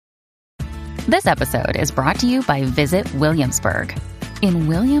This episode is brought to you by Visit Williamsburg. In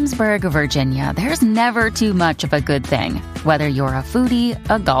Williamsburg, Virginia, there's never too much of a good thing. Whether you're a foodie,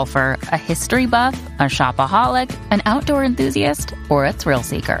 a golfer, a history buff, a shopaholic, an outdoor enthusiast, or a thrill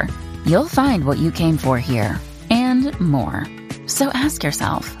seeker, you'll find what you came for here and more. So ask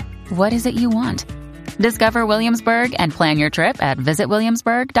yourself, what is it you want? Discover Williamsburg and plan your trip at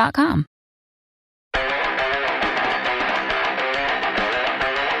visitwilliamsburg.com.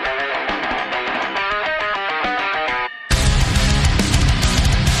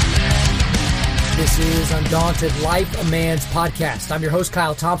 This is Undaunted Life, a Man's Podcast. I'm your host,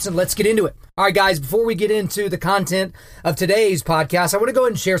 Kyle Thompson. Let's get into it. All right, guys, before we get into the content of today's podcast, I want to go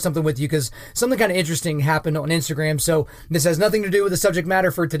ahead and share something with you because something kind of interesting happened on Instagram. So this has nothing to do with the subject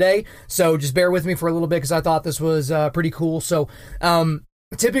matter for today. So just bear with me for a little bit because I thought this was pretty cool. So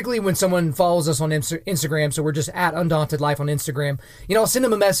typically when someone follows us on Instagram, so we're just at Undaunted Life on Instagram, I'll send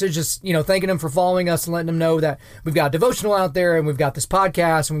them a message just, thanking them for following us and letting them know that we've got a devotional out there and we've got this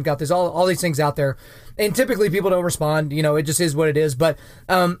podcast and we've got this all these things out there. And typically people don't respond, it just is what it is. But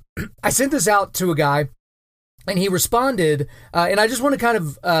I sent this out to a guy and he responded, and I just want to kind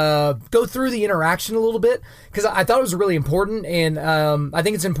of go through the interaction a little bit because I thought it was really important, and I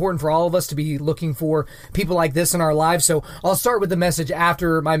think it's important for all of us to be looking for people like this in our lives. So I'll start with the message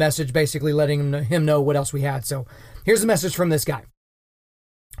after my message, basically letting him know what else we had. So here's the message from this guy.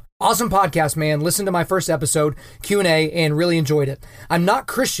 Awesome podcast, man. Listened to my first episode, Q&A, and really enjoyed it. I'm not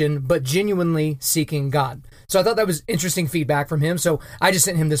Christian, but genuinely seeking God. So I thought that was interesting feedback from him. So I just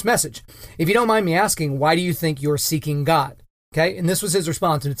sent him this message. If you don't mind me asking, why do you think you're seeking God? Okay. And this was his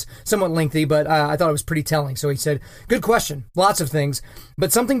response, and it's somewhat lengthy, but I thought it was pretty telling. So he said, good question. Lots of things,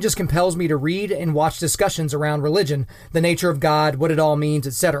 but something just compels me to read and watch discussions around religion, the nature of God, what it all means,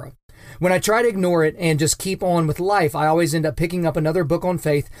 etc. When I try to ignore it and just keep on with life, I always end up picking up another book on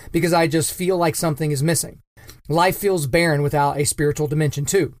faith because I just feel like something is missing. Life feels barren without a spiritual dimension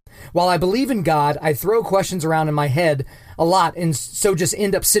too. While I believe in God, I throw questions around in my head a lot and so just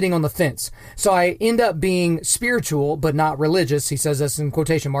end up sitting on the fence. So I end up being spiritual but not religious. He says this in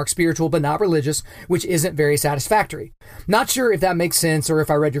quotation marks, spiritual but not religious, which isn't very satisfactory. Not sure if that makes sense or if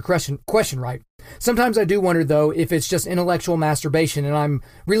I read your question right. Sometimes I do wonder, though, if it's just intellectual masturbation and I'm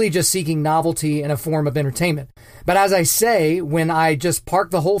really just seeking novelty and a form of entertainment. But as I say, when I just park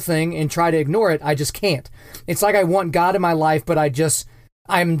the whole thing and try to ignore it, I just can't. It's like I want God in my life, but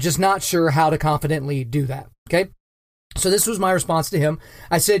I'm just not sure how to confidently do that. Okay? So this was my response to him.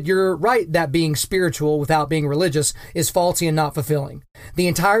 I said, you're right that being spiritual without being religious is faulty and not fulfilling. The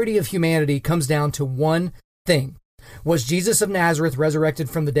entirety of humanity comes down to one thing. Was Jesus of Nazareth resurrected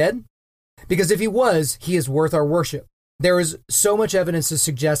from the dead? Because if he was, he is worth our worship. There is so much evidence to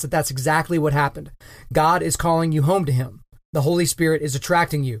suggest that that's exactly what happened. God is calling you home to him. The Holy Spirit is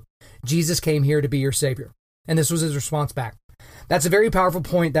attracting you. Jesus came here to be your Savior. And this was his response back. That's a very powerful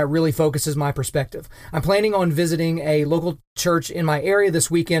point that really focuses my perspective. I'm planning on visiting a local church in my area this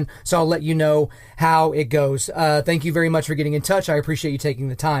weekend, so I'll let you know how it goes. Thank you very much for getting in touch. I appreciate you taking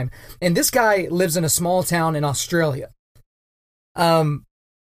the time. And this guy lives in a small town in Australia.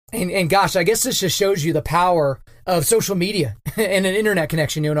 And gosh, I guess this just shows you the power of social media and an internet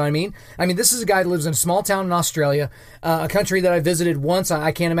connection, you know what I mean? I mean, this is a guy that lives in a small town in Australia, a country that I visited once.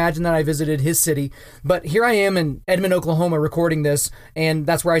 I can't imagine that I visited his city. But here I am in Edmond, Oklahoma, recording this, and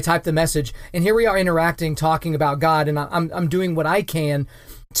that's where I typed the message. And here we are interacting, talking about God, and I'm doing what I can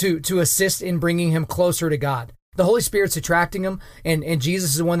to assist in bringing him closer to God. The Holy Spirit's attracting him, and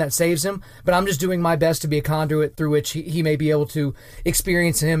Jesus is the one that saves him, but I'm just doing my best to be a conduit through which he may be able to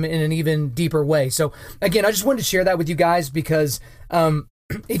experience him in an even deeper way. So, again, I just wanted to share that with you guys because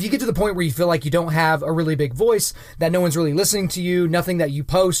if you get to the point where you feel like you don't have a really big voice, that no one's really listening to you, nothing that you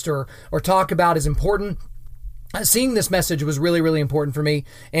post or talk about is important, seeing this message was really, really important for me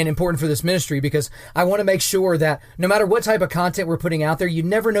and important for this ministry because I want to make sure that no matter what type of content we're putting out there, you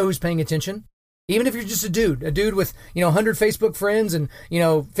never know who's paying attention. Even if you're just a dude with, 100 Facebook friends and,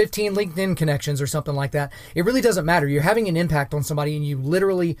 15 LinkedIn connections or something like that, it really doesn't matter. You're having an impact on somebody and you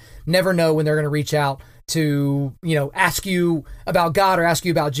literally never know when they're going to reach out to, ask you about God or ask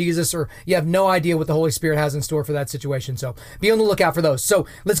you about Jesus, or you have no idea what the Holy Spirit has in store for that situation. So be on the lookout for those. So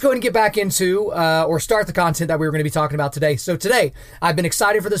let's go ahead and get back into or start the content that we were going to be talking about today. So today, I've been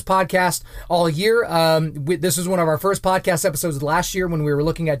excited for this podcast all year. This was one of our first podcast episodes last year when we were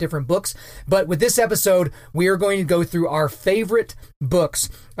looking at different books. But with this episode, we are going to go through our favorite books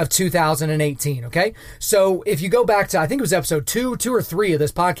of 2018. Okay. So if you go back to, I think it was episode two or three of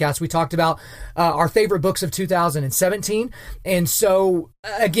this podcast, we talked about our favorite books of 2017. And so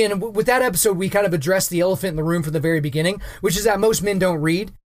again, with that episode, we kind of addressed the elephant in the room from the very beginning, which is that most men don't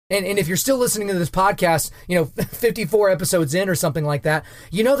read. And if you're still listening to this podcast, 54 episodes in or something like that,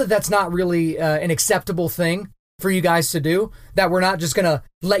 you know that that's not really an acceptable thing for you guys to do, that we're not just going to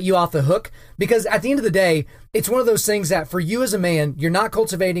let you off the hook. Because at the end of the day, it's one of those things that for you as a man, you're not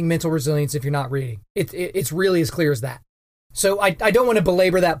cultivating mental resilience if you're not reading. It's really as clear as that. So I don't want to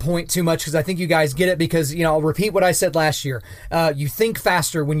belabor that point too much because I think you guys get it because, I'll repeat what I said last year. You think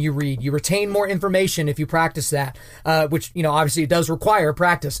faster when you read. You retain more information if you practice that, which, obviously it does require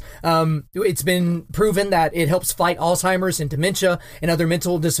practice. It's been proven that it helps fight Alzheimer's and dementia and other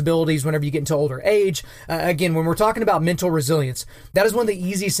mental disabilities whenever you get into older age. Again, when we're talking about mental resilience, that is one of the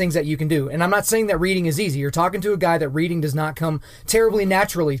easiest things that you can do. And I'm not saying that reading is easy. You're talking to a guy that reading does not come terribly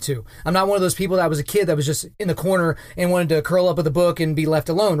naturally to. I'm not one of those people that was a kid that was just in the corner and wanted to curl up with a book and be left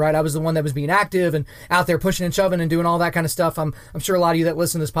alone, right? I was the one that was being active and out there pushing and shoving and doing all that kind of stuff. I'm sure a lot of you that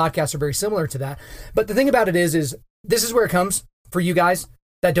listen to this podcast are very similar to that. But the thing about it is this is where it comes for you guys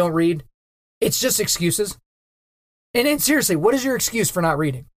that don't read. It's just excuses. And seriously, what is your excuse for not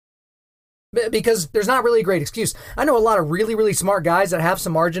reading? Because there's not really a great excuse. I know a lot of really, really smart guys that have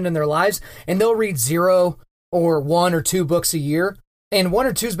some margin in their lives and they'll read 0 or 1 or 2 books a year. And 1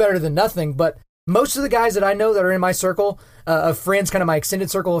 or 2 is better than nothing, but most of the guys that I know that are in my circle of friends, kind of my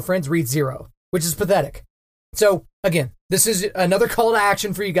extended circle of friends, read 0, which is pathetic. So again, this is another call to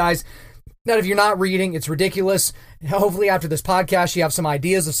action for you guys. That if you're not reading, it's ridiculous. Hopefully after this podcast, you have some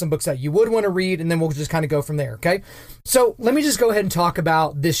ideas of some books that you would want to read, and then we'll just kind of go from there, okay? So let me just go ahead and talk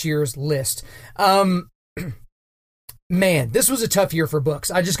about this year's list. Man, this was a tough year for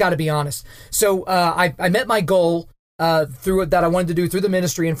books. I just got to be honest. So I met my goal through that I wanted to do through the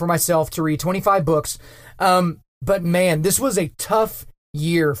ministry and for myself to read 25 books. But man, this was a tough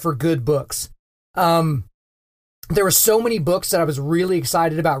year for good books. There were so many books that I was really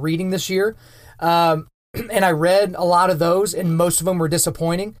excited about reading this year. And I read a lot of those and most of them were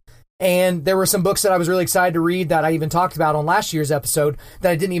disappointing. And there were some books that I was really excited to read that I even talked about on last year's episode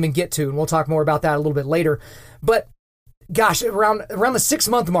that I didn't even get to. And we'll talk more about that a little bit later. But gosh, around the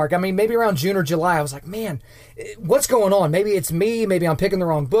 6-month mark, maybe around June or July, I was like, man, what's going on? Maybe it's me. Maybe I'm picking the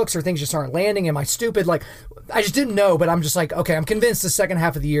wrong books or things just aren't landing. Am I stupid? I just didn't know, but I'm just like, okay, I'm convinced the second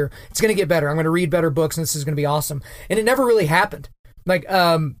half of the year, it's going to get better. I'm going to read better books and this is going to be awesome. And it never really happened. I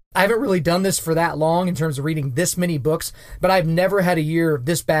haven't really done this for that long in terms of reading this many books, but I've never had a year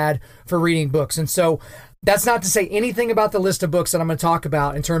this bad for reading books. And so that's not to say anything about the list of books that I'm going to talk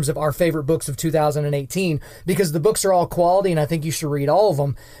about in terms of our favorite books of 2018, because the books are all quality and I think you should read all of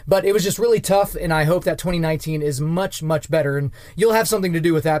them. But it was just really tough, and I hope that 2019 is much, much better. And you'll have something to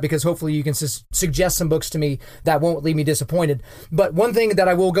do with that because hopefully you can suggest some books to me that won't leave me disappointed. But one thing that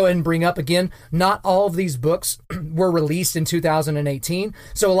I will go ahead and bring up again, not all of these books were released in 2018.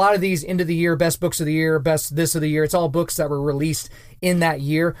 So a lot of these end of the year, best books of the year, best this of the year, it's all books that were released in that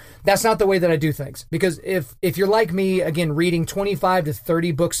year. That's not the way that I do things, because if you're like me, again, reading 25 to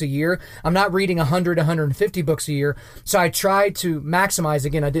 30 books a year, I'm not reading 100, 150 books a year. So I try to maximize,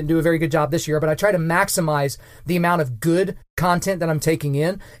 again, I didn't do a very good job this year, but I try to maximize the amount of good content that I'm taking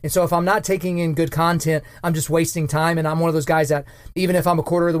in. And so if I'm not taking in good content, I'm just wasting time. And I'm one of those guys that even if I'm a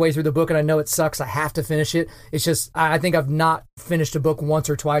quarter of the way through the book and I know it sucks, I have to finish it. It's just, I think I've not finished a book once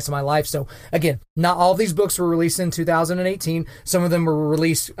or twice in my life. So again, not all of these books were released in 2018. Some of them were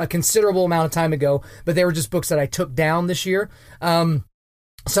released a considerable amount of time ago, but they were just books that I took down this year.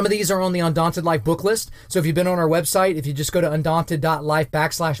 Some of these are on the Undaunted Life book list. So if you've been on our website, if you just go to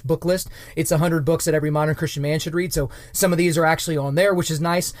undaunted.life/book list, it's 100 books that every modern Christian man should read. So some of these are actually on there, which is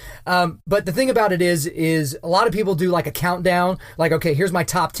nice. But the thing about it is a lot of people do like a countdown, like, okay, here's my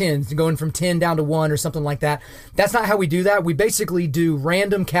top 10, going from 10 down to 1 or something like that. That's not how we do that. We basically do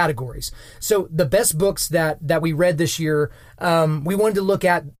random categories. So the best books that we read this year, we wanted to look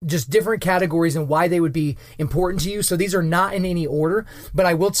at just different categories and why they would be important to you. So these are not in any order,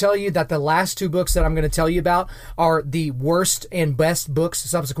 but I will tell you that the last 2 books that I'm going to tell you about are the worst and best books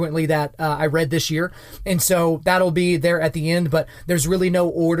subsequently that I read this year. And so that'll be there at the end, but there's really no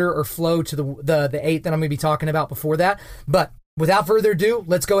order or flow to the 8 that I'm going to be talking about before that. But without further ado,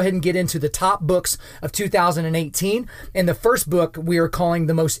 let's go ahead and get into the top books of 2018. And the first book we are calling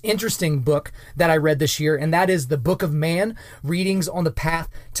the most interesting book that I read this year, and that is The Book of Man, Readings on the Path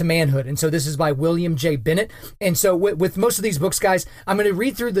to Manhood. And so this is by William J. Bennett. And so with most of these books, guys, I'm going to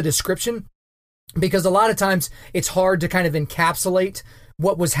read through the description because a lot of times it's hard to kind of encapsulate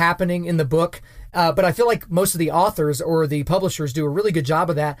what was happening in the book. But I feel like most of the authors or the publishers do a really good job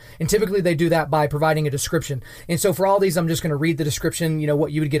of that. And typically they do that by providing a description. And so for all these, I'm just going to read the description,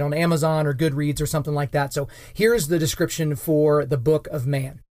 what you would get on Amazon or Goodreads or something like that. So here's the description for The Book of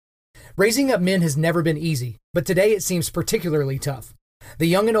Man. Raising up men has never been easy, but today it seems particularly tough. The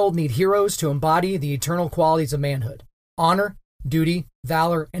young and old need heroes to embody the eternal qualities of manhood: honor, duty,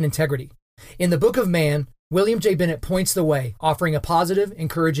 valor, and integrity. In the Book of Man, William J. Bennett points the way, offering a positive,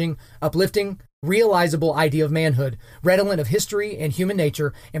 encouraging, uplifting, realizable idea of manhood, redolent of history and human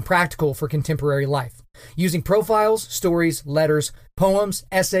nature, and practical for contemporary life. Using profiles, stories, letters, poems,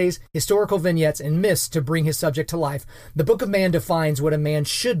 essays, historical vignettes, and myths to bring his subject to life, the Book of Man defines what a man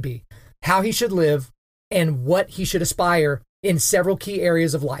should be, how he should live, and what he should aspire in several key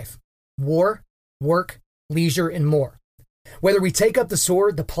areas of life: war, work, leisure, and more. Whether we take up the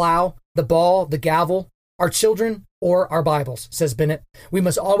sword, the plow, the ball, the gavel, our children, or our Bibles, says Bennett, we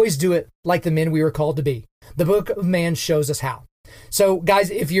must always do it like the men we were called to be. The Book of Man shows us how. So, guys,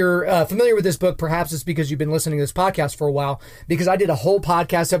 if you're familiar with this book, perhaps it's because you've been listening to this podcast for a while, because I did a whole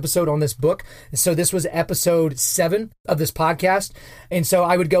podcast episode on this book. So this was episode 7 of this podcast. And so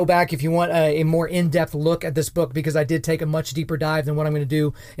I would go back if you want a more in-depth look at this book, because I did take a much deeper dive than what I'm going to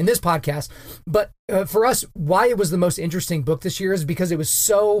do in this podcast. But for us, why it was the most interesting book this year is because it was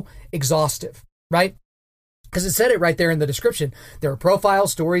so exhaustive, right? Because it said it right there in the description. There are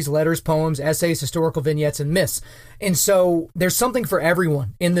profiles, stories, letters, poems, essays, historical vignettes, and myths. And so there's something for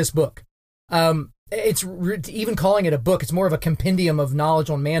everyone in this book. It's even calling it a book. It's more of a compendium of knowledge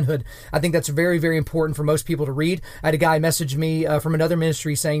on manhood. I think that's very, very important for most people to read. I had a guy message me from another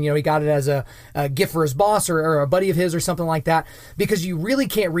ministry saying, he got it as a gift for his boss or a buddy of his or something like that, because you really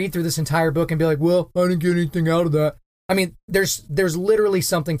can't read through this entire book and be like, well, I didn't get anything out of that. I mean, there's literally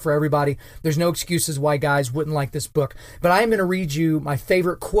something for everybody. There's no excuses why guys wouldn't like this book. But I am going to read you my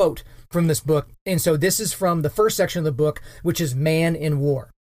favorite quote from this book. And so this is from the first section of the book, which is Man in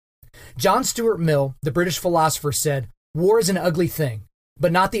War. John Stuart Mill, the British philosopher, said, "War is an ugly thing,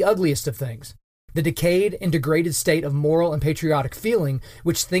 but not the ugliest of things. The decayed and degraded state of moral and patriotic feeling,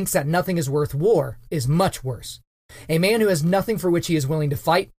 which thinks that nothing is worth war, is much worse. A man who has nothing for which he is willing to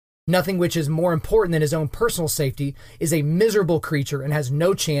fight, nothing which is more important than his own personal safety, is a miserable creature and has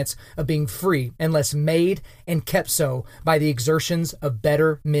no chance of being free unless made and kept so by the exertions of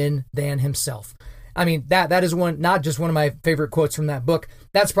better men than himself." I mean, that is not just one of my favorite quotes from that book.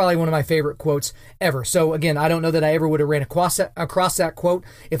 That's probably one of my favorite quotes ever. So again, I don't know that I ever would have ran across that quote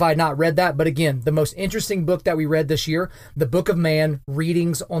if I had not read that. But again, the most interesting book that we read this year, The Book of Man,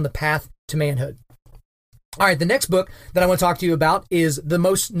 Readings on the Path to Manhood. All right, the next book that I want to talk to you about is the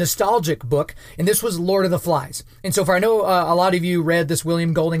most nostalgic book, and this was Lord of the Flies. And so far, I know a lot of you read this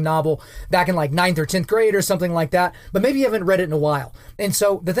William Golding novel back in like 9th or 10th grade or something like that, but maybe you haven't read it in a while. And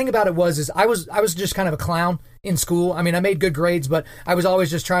so the thing about it is I was just kind of a clown in school. I mean, I made good grades, but I was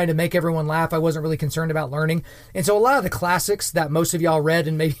always just trying to make everyone laugh. I wasn't really concerned about learning. And so a lot of the classics that most of y'all read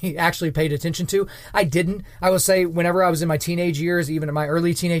and maybe actually paid attention to, I didn't. I will say whenever I was in my teenage years, even in my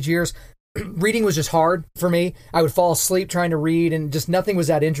early teenage years, reading was just hard for me. I would fall asleep trying to read and just nothing was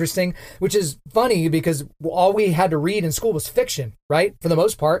that interesting, which is funny because all we had to read in school was fiction, right? For the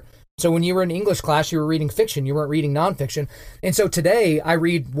most part. So when you were in English class, you were reading fiction. You weren't reading nonfiction. And so today I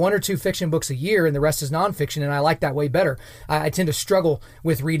read 1 or 2 fiction books a year and the rest is nonfiction. And I like that way better. I tend to struggle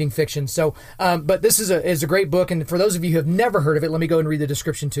with reading fiction. So, but this is a great book. And for those of you who have never heard of it, let me go and read the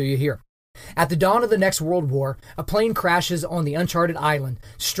description to you here. At the dawn of the next World War, a plane crashes on the uncharted island,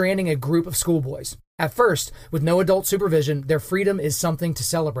 stranding a group of schoolboys. At first, with no adult supervision, their freedom is something to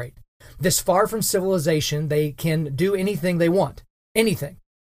celebrate. This far from civilization, they can do anything they want. Anything.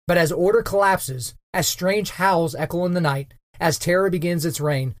 But as order collapses, as strange howls echo in the night, as terror begins its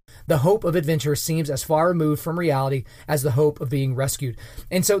reign, the hope of adventure seems as far removed from reality as the hope of being rescued.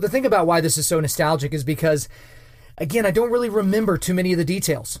 And so the thing about why this is so nostalgic is because, again, I don't really remember too many of the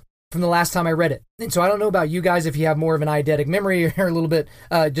details from the last time I read it. And so I don't know about you guys if you have more of an eidetic memory or a little bit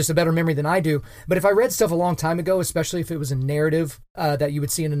just a better memory than I do. But if I read stuff a long time ago, especially if it was a narrative that you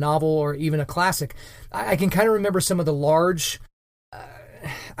would see in a novel or even a classic, I can kind of remember some of the large,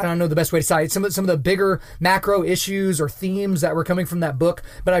 I don't know the best way to say it, some of the bigger macro issues or themes that were coming from that book,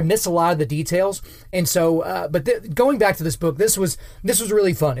 but I miss a lot of the details. And so, going back to this book, this was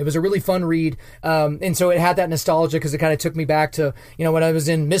really fun. It was a really fun read. And so it had that nostalgia because it kind of took me back to, when I was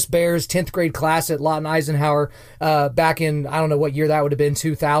in Miss Bear's 10th grade class at Lawton Eisenhower, back in, I don't know what year that would have been,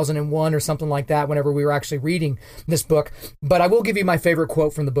 2001 or something like that, whenever we were actually reading this book. But I will give you my favorite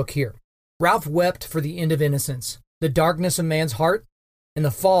quote from the book here. Ralph wept for the end of innocence, the darkness of man's heart, and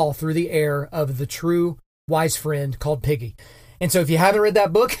the fall through the air of the true wise friend called Piggy. And so if you haven't read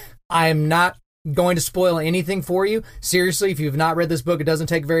that book, I am not going to spoil anything for you. Seriously, if you've not read this book, it doesn't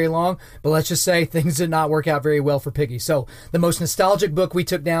take very long, but let's just say things did not work out very well for Piggy. So the most nostalgic book we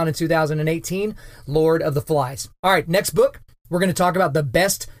took down in 2018, Lord of the Flies. All right, next book, we're going to talk about the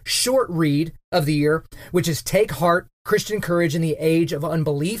best short read of the year, which is Take Heart, Christian Courage in the Age of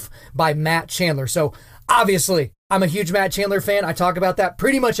Unbelief by Matt Chandler. So obviously, I'm a huge Matt Chandler fan. I talk about that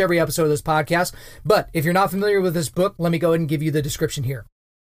pretty much every episode of this podcast. But if you're not familiar with this book, let me go ahead and give you the description here.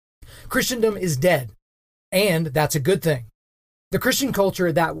 Christendom is dead, and that's a good thing. The Christian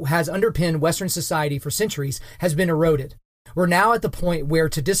culture that has underpinned Western society for centuries has been eroded. We're now at the point where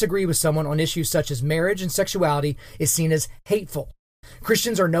to disagree with someone on issues such as marriage and sexuality is seen as hateful.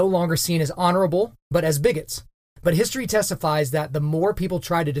 Christians are no longer seen as honorable, but as bigots. But history testifies that the more people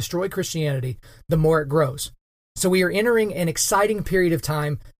try to destroy Christianity, the more it grows. So we are entering an exciting period of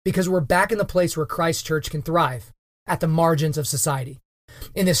time because we're back in the place where Christ's church can thrive, at the margins of society.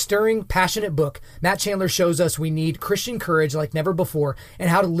 In this stirring, passionate book, Matt Chandler shows us we need Christian courage like never before and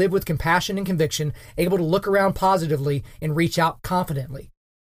how to live with compassion and conviction, able to look around positively and reach out confidently.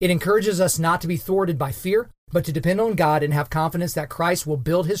 It encourages us not to be thwarted by fear, but to depend on God and have confidence that Christ will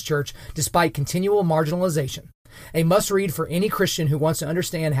build his church despite continual marginalization. A must-read for any Christian who wants to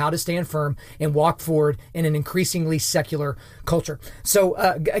understand how to stand firm and walk forward in an increasingly secular culture. So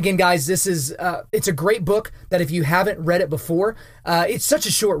again, guys, this is it's a great book that if you haven't read it before, it's such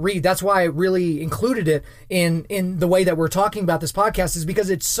a short read. That's why I really included it in the way that we're talking about this podcast, is because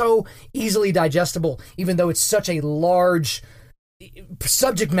it's so easily digestible, even though it's such a large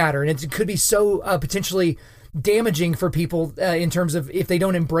subject matter, and it could be so potentially damaging for people in terms of if they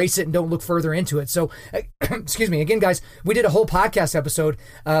don't embrace it and don't look further into it. So, excuse me. Again, guys, we did a whole podcast episode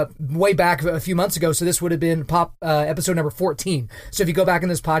way back a few months ago. So this would have been episode number 14. So if you go back in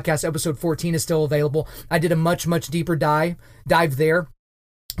this podcast, episode 14 is still available. I did a much deeper dive there.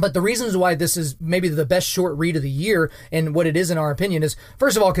 But the reasons why this is maybe the best short read of the year and what it is in our opinion is,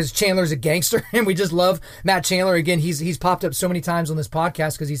 first of all, because Chandler's a gangster and we just love Matt Chandler. Again, he's popped up so many times on this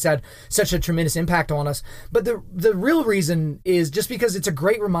podcast because he's had such a tremendous impact on us. But the real reason is just because it's a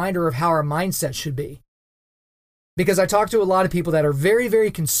great reminder of how our mindset should be. Because I talk to a lot of people that are very,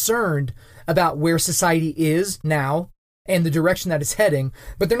 very concerned about where society is now and the direction that it's heading,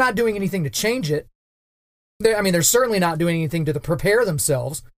 but they're not doing anything to change it. They're certainly not doing anything to prepare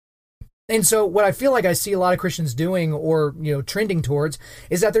themselves. And so what I feel like I see a lot of Christians doing or, trending towards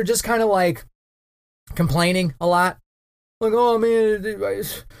is that they're just kind of like complaining a lot. Like, oh man,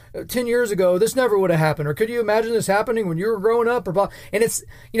 10 years ago, this never would have happened. Or could you imagine this happening when you were growing up? Or blah. And it's,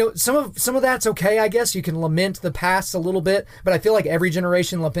 some of that's okay, I guess. You can lament the past a little bit, but I feel like every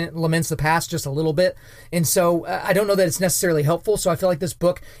generation laments the past just a little bit. And so I don't know that it's necessarily helpful. So I feel like this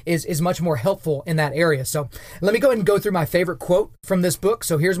book is much more helpful in that area. So let me go ahead and go through my favorite quote from this book.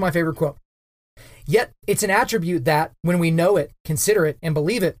 So here's my favorite quote. Yet it's an attribute that, when we know it, consider it, and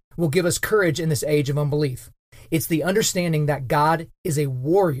believe it, will give us courage in this age of unbelief. It's the understanding that God is a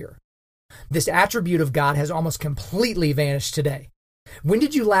warrior. This attribute of God has almost completely vanished today. When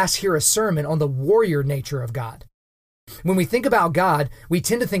did you last hear a sermon on the warrior nature of God? When we think about God, we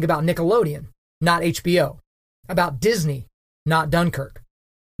tend to think about Nickelodeon, not HBO, about Disney, not Dunkirk.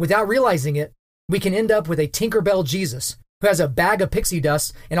 Without realizing it, we can end up with a Tinkerbell Jesus who has a bag of pixie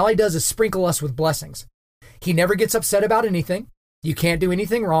dust and all he does is sprinkle us with blessings. He never gets upset about anything. You can't do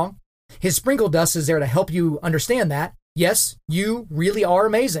anything wrong. His sprinkle dust is there to help you understand that, yes, you really are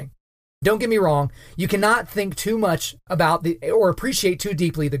amazing. Don't get me wrong, you cannot think too much about or appreciate too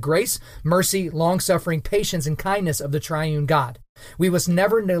deeply the grace, mercy, long-suffering, patience, and kindness of the triune God. We must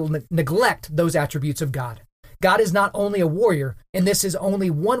never neglect those attributes of God. God is not only a warrior, and this is only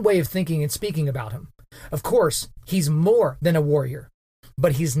one way of thinking and speaking about him. Of course, he's more than a warrior,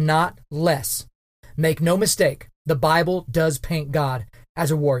 but he's not less. Make no mistake, the Bible does paint God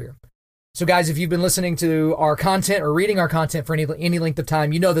as a warrior. So guys, if you've been listening to our content or reading our content for any length of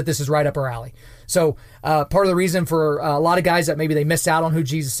time, you know that this is right up our alley. So part of the reason for a lot of guys that maybe they miss out on who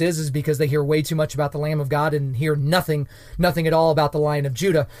Jesus is because they hear way too much about the Lamb of God and hear nothing at all about the Lion of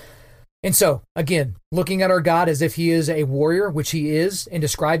Judah. And so, again, looking at our God as if he is a warrior, which he is, and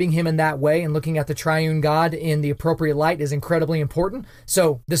describing him in that way and looking at the triune God in the appropriate light is incredibly important.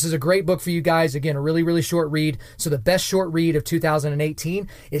 So this is a great book for you guys. Again, a really, really short read. So the best short read of 2018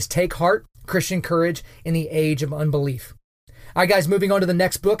 is Take Heart, Christian Courage in the Age of Unbelief. All right, guys, moving on to the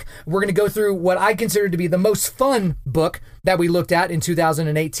next book. We're going to go through what I consider to be the most fun book that we looked at in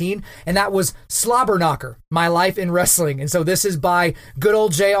 2018, and that was Slobberknocker, My Life in Wrestling. And so this is by good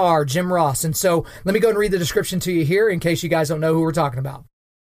old JR, Jim Ross. And so let me go and read the description to you here in case you guys don't know who we're talking about.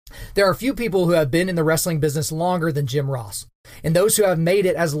 There are few people who have been in the wrestling business longer than Jim Ross. And those who have made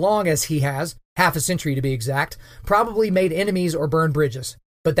it as long as he has, half a century to be exact, probably made enemies or burned bridges.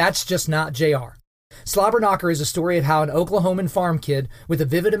 But that's just not JR. Slobberknocker is a story of how an Oklahoman farm kid with a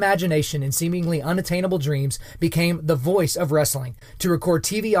vivid imagination and seemingly unattainable dreams became the voice of wrestling to record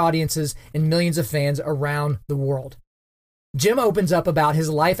TV audiences and millions of fans around the world. Jim opens up about his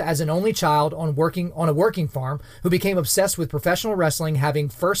life as an only child on a working farm who became obsessed with professional wrestling, having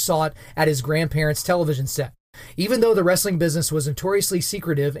first saw it at his grandparents' television set. Even though the wrestling business was notoriously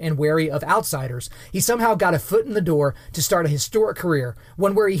secretive and wary of outsiders, he somehow got a foot in the door to start a historic career,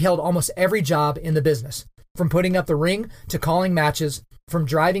 one where he held almost every job in the business. From putting up the ring to calling matches, from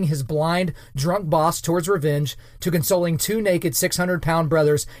driving his blind, drunk boss towards revenge, to consoling two naked 600-pound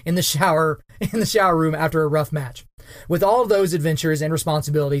brothers in the shower room after a rough match. With all of those adventures and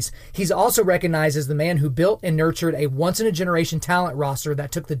responsibilities, he's also recognized as the man who built and nurtured a once-in-a-generation talent roster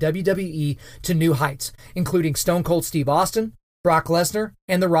that took the WWE to new heights, including Stone Cold Steve Austin, Brock Lesnar,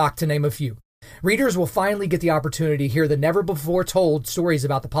 and The Rock, to name a few. Readers will finally get the opportunity to hear the never-before-told stories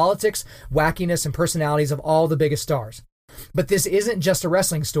about the politics, wackiness, and personalities of all the biggest stars. But this isn't just a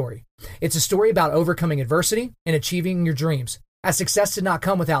wrestling story. It's a story about overcoming adversity and achieving your dreams, as success did not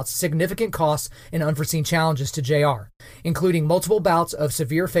come without significant costs and unforeseen challenges to JR, including multiple bouts of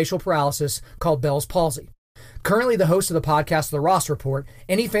severe facial paralysis called Bell's palsy. Currently the host of the podcast, The Ross Report,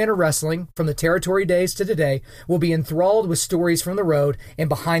 any fan of wrestling, from the territory days to today, will be enthralled with stories from the road and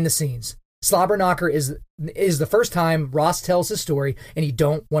behind the scenes. Slobberknocker is the first time Ross tells his story, and you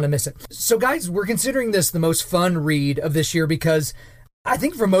don't want to miss it. So guys, we're considering this the most fun read of this year because I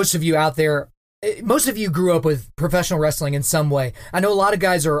think for most of you out there, most of you grew up with professional wrestling in some way. I know a lot of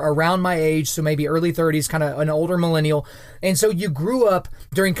guys are around my age, so maybe early 30s, kind of an older millennial. And so you grew up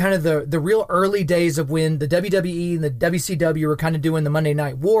during kind of the real early days of when the WWE and the WCW were kind of doing the Monday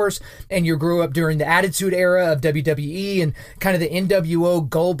Night Wars. And you grew up during the Attitude Era of WWE and kind of the NWO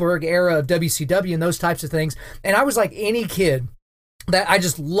Goldberg era of WCW and those types of things. And I was like any kid that I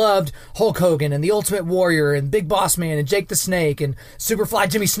just loved Hulk Hogan and the Ultimate Warrior and Big Boss Man and Jake the Snake and Superfly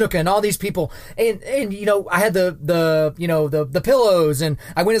Jimmy Snuka and all these people. And you know, I had the pillows, and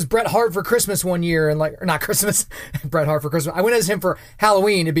I went as Bret Hart for Christmas one year, and or not Christmas, Bret Hart for Christmas. I went as him for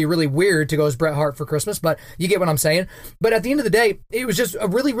Halloween. It'd be really weird to go as Bret Hart for Christmas, but you get what I'm saying. But at the end of the day, it was just a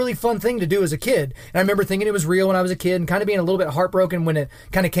really, really fun thing to do as a kid. And I remember thinking it was real when I was a kid and kind of being a little bit heartbroken when it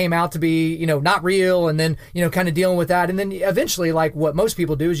kind of came out to be, not real, and then, kind of dealing with that. And then eventually, like what most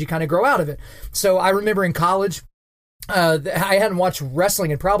people do, is you kind of grow out of it. So I remember in college, I hadn't watched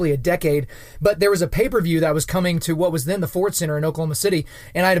wrestling in probably a decade, but there was a pay-per-view that was coming to what was then the Ford Center in Oklahoma City,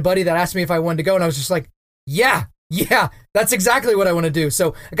 and I had a buddy that asked me if I wanted to go, and I was just like, yeah, that's exactly what I want to do.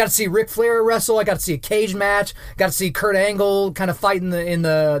 So I got to see Ric Flair wrestle. I got to see a cage match. Got to see Kurt Angle kind of fight in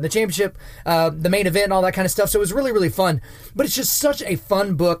the championship, the main event, and all that kind of stuff. So it was really, really fun. But it's just such a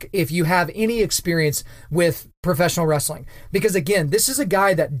fun book if you have any experience with professional wrestling. Because again, this is a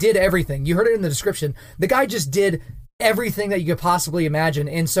guy that did everything. You heard it in the description. The guy just did everything that you could possibly imagine.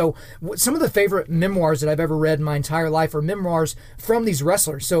 And so some of the favorite memoirs that I've ever read in my entire life are memoirs from these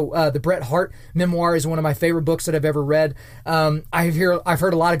wrestlers. So the Bret Hart memoir is one of my favorite books that I've ever read. I've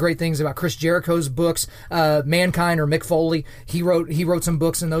heard a lot of great things about Chris Jericho's books, Mankind or Mick Foley. He wrote some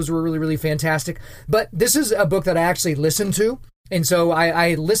books, and those were really, really fantastic. But this is a book that I actually listened to. And so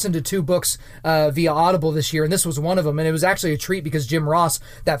I listened to 2 books via Audible this year, and this was one of them. And it was actually a treat because Jim Ross,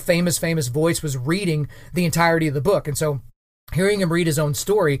 that famous voice, was reading the entirety of the book. And so hearing him read his own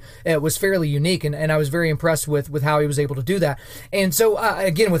story was fairly unique, and I was very impressed with how he was able to do that. And so,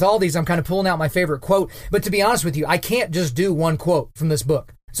 again, with all these, I'm kind of pulling out my favorite quote. But to be honest with you, I can't just do one quote from this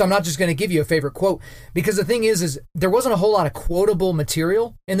book. So I'm not just going to give you a favorite quote, because the thing is there wasn't a whole lot of quotable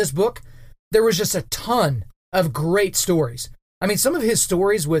material in this book. There was just a ton of great stories. I mean, some of his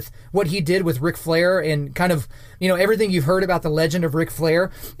stories with what he did with Ric Flair and kind of, everything you've heard about the legend of Ric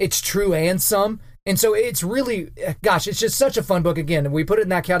Flair, it's true and some. And so it's really, gosh, it's just such a fun book. Again, we put it in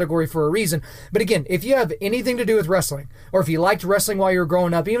that category for a reason. But again, if you have anything to do with wrestling, or if you liked wrestling while you were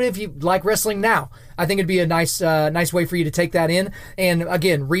growing up, even if you like wrestling now, I think it'd be a nice way for you to take that in. And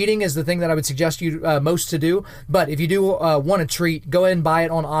again, reading is the thing that I would suggest you most to do. But if you do want a treat, go ahead and buy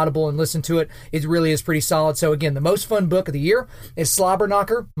it on Audible and listen to it. It really is pretty solid. So again, the most fun book of the year is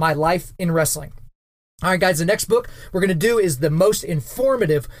Slobberknocker, My Life in Wrestling. All right, guys, the next book we're going to do is the most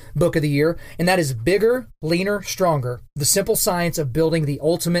informative book of the year, and that is Bigger, Leaner, Stronger, The Simple Science of Building the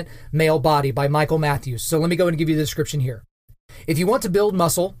Ultimate Male Body by Michael Matthews. So let me go and give you the description here. If you want to build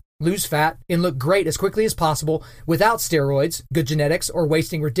muscle, lose fat, and look great as quickly as possible without steroids, good genetics, or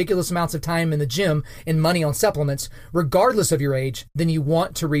wasting ridiculous amounts of time in the gym and money on supplements, regardless of your age, then you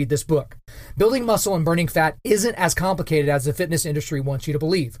want to read this book. Building muscle and burning fat isn't as complicated as the fitness industry wants you to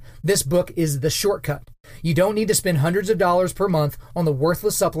believe. This book is the shortcut. You don't need to spend hundreds of dollars per month on the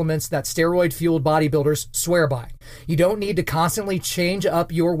worthless supplements that steroid-fueled bodybuilders swear by. You don't need to constantly change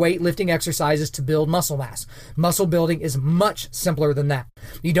up your weightlifting exercises to build muscle mass. Muscle building is much simpler than that.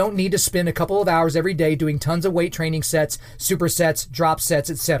 You don't need to spend a couple of hours every day doing tons of weight training sets, supersets, drop sets,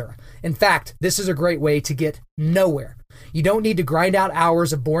 etc. In fact, this is a great way to get nowhere. You don't need to grind out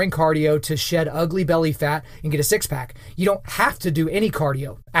hours of boring cardio to shed ugly belly fat and get a six-pack. You don't have to do any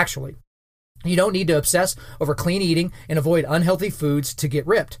cardio, actually. You don't need to obsess over clean eating and avoid unhealthy foods to get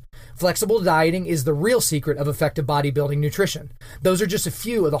ripped. Flexible dieting is the real secret of effective bodybuilding nutrition. Those are just a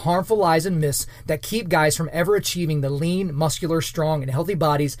few of the harmful lies and myths that keep guys from ever achieving the lean, muscular, strong, and healthy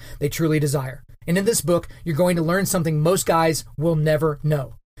bodies they truly desire. And in this book, you're going to learn something most guys will never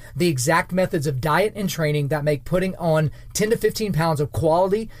know. The exact methods of diet and training that make putting on 10 to 15 pounds of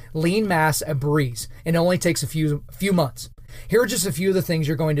quality, lean mass a breeze. It only takes a few months. Here are just a few of the things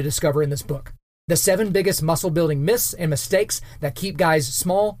you're going to discover in this book. The 7 biggest muscle building myths and mistakes that keep guys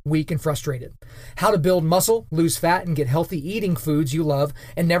small, weak, and frustrated. How to build muscle, lose fat, and get healthy eating foods you love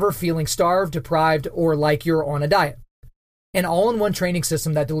and never feeling starved, deprived, or like you're on a diet. An all-in-one training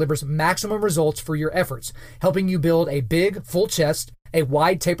system that delivers maximum results for your efforts, helping you build a big, full chest, a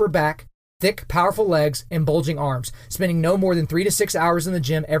wide tapered back, thick, powerful legs, and bulging arms, spending no more than 3 to 6 hours in the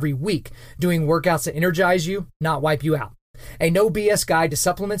gym every week, doing workouts that energize you, not wipe you out. A no BS guide to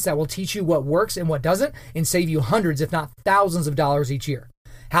supplements that will teach you what works and what doesn't and save you hundreds, if not thousands of dollars each year.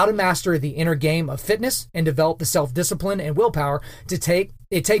 How to master the inner game of fitness and develop the self-discipline and willpower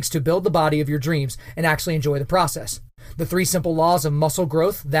it takes to build the body of your dreams and actually enjoy the process. The 3 simple laws of muscle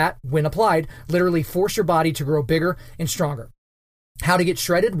growth that, when applied, literally force your body to grow bigger and stronger. How to get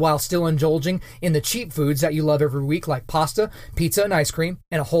shredded while still indulging in the cheap foods that you love every week, like pasta, pizza, and ice cream,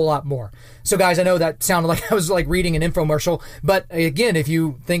 and a whole lot more. So guys, I know that sounded like I was like reading an infomercial, but again, if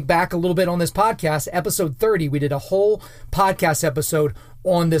you think back a little bit on this podcast, episode 30, we did a whole podcast episode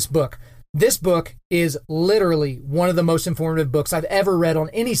on this book. This book is literally one of the most informative books I've ever read on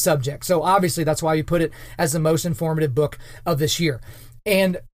any subject. So obviously that's why we put it as the most informative book of this year.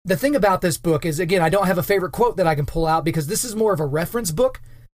 And the thing about this book is, again, I don't have a favorite quote that I can pull out because this is more of a reference book.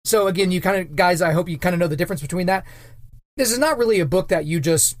 So again, you kind of, guys, I hope you kind of know the difference between that. This is not really a book that you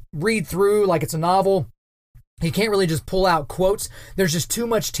just read through like it's a novel. You can't really just pull out quotes. There's just too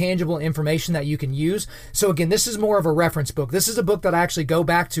much tangible information that you can use. So again, this is more of a reference book. This is a book that I actually go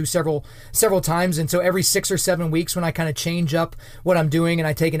back to several times. And so every 6 or 7 weeks when I kind of change up what I'm doing and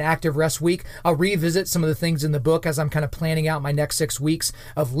I take an active rest week, I'll revisit some of the things in the book as I'm kind of planning out my next 6 weeks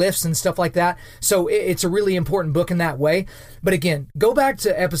of lifts and stuff like that. So it's a really important book in that way. But again, go back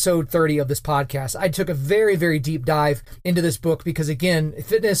to episode 30 of this podcast. I took a very, very deep dive into this book because again,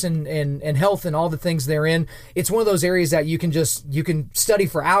 fitness and health and all the things therein, it's one of those areas that you can study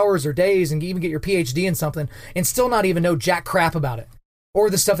for hours or days and even get your PhD in something and still not even know jack crap about it. Or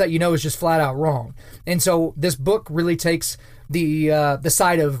the stuff that you know is just flat out wrong. And so this book really takes the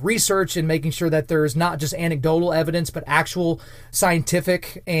side of research and making sure that there's not just anecdotal evidence, but actual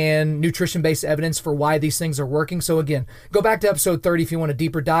scientific and nutrition-based evidence for why these things are working. So again, go back to episode 30 if you want a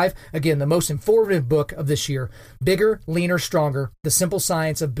deeper dive. Again, the most informative book of this year, Bigger, Leaner, Stronger, The Simple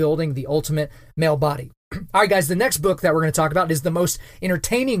Science of Building the Ultimate Male Body. All right, guys, the next book that we're going to talk about is the most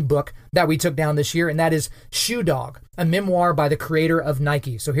entertaining book that we took down this year, and that is Shoe Dog, a memoir by the creator of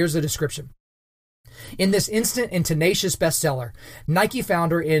Nike. So here's the description. In this instant and tenacious bestseller, Nike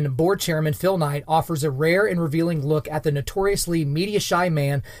founder and board chairman Phil Knight offers a rare and revealing look at the notoriously media-shy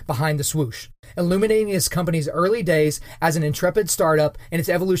man behind the swoosh, illuminating his company's early days as an intrepid startup and its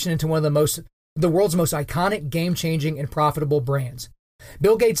evolution into one of the world's most iconic, game-changing, and profitable brands.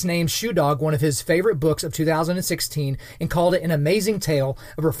 Bill Gates named Shoe Dog one of his favorite books of 2016 and called it an amazing tale,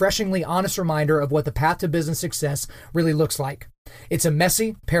 a refreshingly honest reminder of what the path to business success really looks like. It's a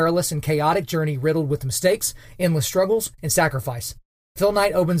messy, perilous, and chaotic journey riddled with mistakes, endless struggles, and sacrifice. Phil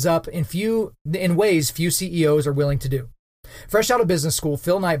Knight opens up in ways few CEOs are willing to do. Fresh out of business school,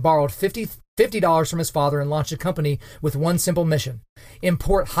 Phil Knight borrowed $50 from his father and launched a company with one simple mission: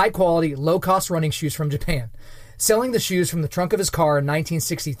 import high-quality, low-cost running shoes from Japan. Selling the shoes from the trunk of his car in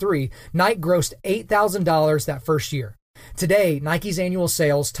 1963, Knight grossed $8,000 that first year. Today, Nike's annual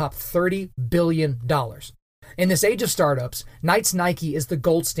sales top $30 billion. In this age of startups, Knight's Nike is the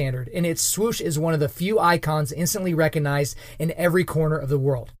gold standard, and its swoosh is one of the few icons instantly recognized in every corner of the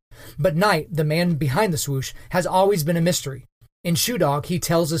world. But Knight, the man behind the swoosh, has always been a mystery. In Shoe Dog, he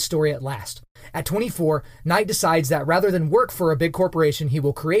tells his story at last. At 24, Knight decides that rather than work for a big corporation, he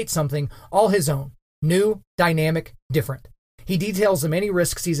will create something all his own. New, dynamic, different. He details the many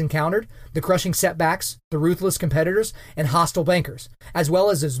risks he's encountered, the crushing setbacks, the ruthless competitors, and hostile bankers, as well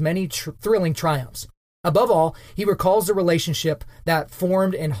as his many thrilling triumphs. Above all, he recalls the relationship that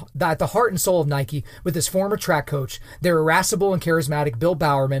formed at the heart and soul of Nike with his former track coach, their irascible and charismatic Bill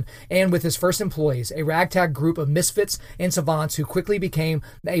Bowerman, and with his first employees, a ragtag group of misfits and savants who quickly became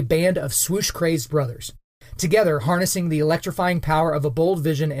a band of swoosh-crazed brothers. Together, harnessing the electrifying power of a bold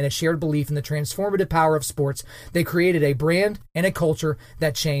vision and a shared belief in the transformative power of sports, they created a brand and a culture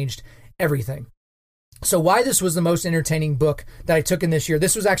that changed everything. So why this was the most entertaining book that I took in this year,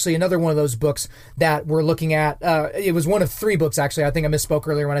 this was actually another one of those books that we're looking at. It was one of 3 books, actually. I think I misspoke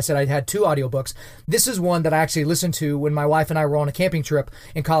earlier when I said I had 2 audiobooks. This is one that I actually listened to when my wife and I were on a camping trip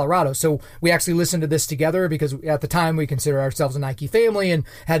in Colorado. So we actually listened to this together because at the time we considered ourselves a Nike family and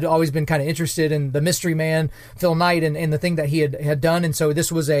had always been kind of interested in the mystery man, Phil Knight, and the thing that he had done. And so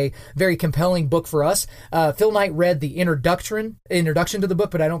this was a very compelling book for us. Phil Knight read the introduction to the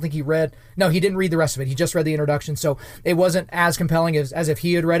book, but I don't think he didn't read the rest of it. He just read the introduction, so it wasn't as compelling as if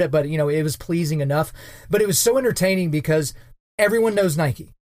he had read it, but it was pleasing enough. But it was so entertaining because everyone knows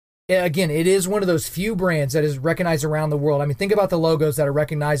Nike. Again, it is one of those few brands that is recognized around the world. I mean, think about the logos that are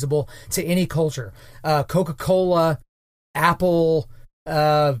recognizable to any culture. Coca-Cola, Apple,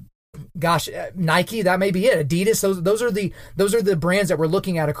 Nike, that may be it. Adidas, those are the brands that we're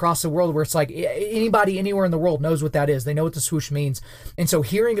looking at across the world where it's like anybody anywhere in the world knows what that is. They know what the swoosh means. And so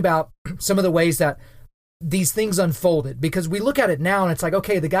hearing about some of the ways that these things unfolded, because we look at it now and it's like,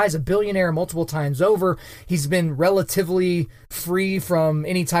 okay, the guy's a billionaire multiple times over. He's been relatively free from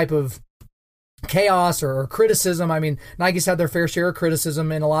any type of chaos or criticism. I mean, Nike's had their fair share of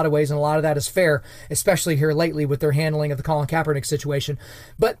criticism in a lot of ways, and a lot of that is fair, especially here lately with their handling of the Colin Kaepernick situation.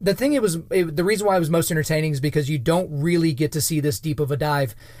 But the thing the reason why it was most entertaining is because you don't really get to see this deep of a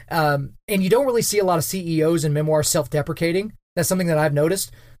dive, and you don't really see a lot of CEOs and memoirs self-deprecating. That's something that I've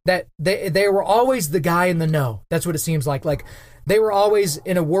noticed, that they were always the guy in the know. That's what it seems like. Like they were always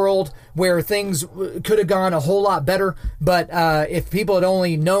in a world where things could have gone a whole lot better, but if people had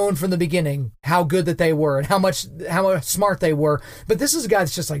only known from the beginning how good that they were and how much smart they were. But this is a guy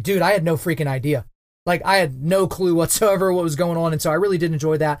that's just like, dude, I had no freaking idea. Like I had no clue whatsoever what was going on, and so I really did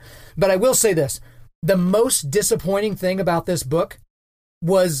enjoy that. But I will say this, the most disappointing thing about this book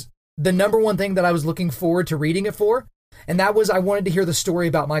was the number one thing that I was looking forward to reading it for, and that was I wanted to hear the story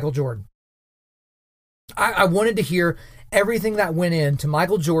about Michael Jordan. I wanted to hear everything that went into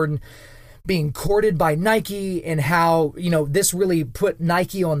Michael Jordan being courted by Nike and how, this really put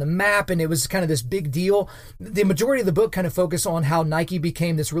Nike on the map, and it was kind of this big deal. The majority of the book kind of focused on how Nike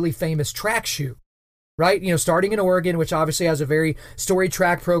became this really famous track shoe, right? Starting in Oregon, which obviously has a very storied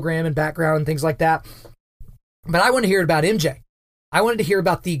track program and background and things like that. But I wanted to hear about MJ. I wanted to hear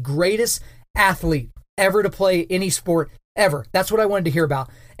about the greatest athlete ever to play any sport ever. That's what I wanted to hear about.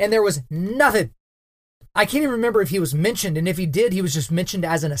 And there was nothing. I can't even remember if he was mentioned, and if he did, he was just mentioned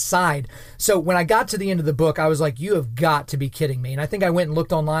as an aside. So when I got to the end of the book, I was like, you have got to be kidding me. And I think I went and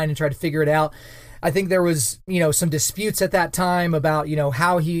looked online and tried to figure it out. I think there was, some disputes at that time about,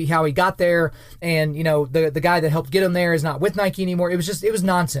 how he got there, and, the guy that helped get him there is not with Nike anymore. It was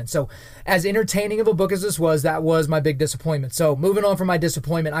nonsense. So as entertaining of a book as this was, that was my big disappointment. So moving on from my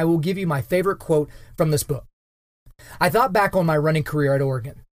disappointment, I will give you my favorite quote from this book. I thought back on my running career at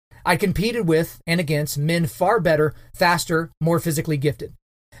Oregon. I competed with and against men far better, faster, more physically gifted.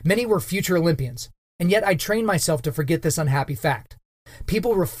 Many were future Olympians, and yet I trained myself to forget this unhappy fact.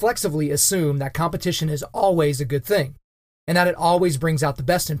 People reflexively assume that competition is always a good thing, and that it always brings out the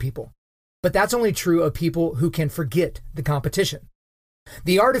best in people. But that's only true of people who can forget the competition.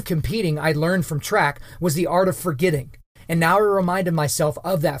 The art of competing I learned from track was the art of forgetting, and now I reminded myself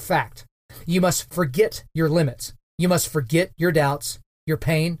of that fact. You must forget your limits. You must forget your doubts, your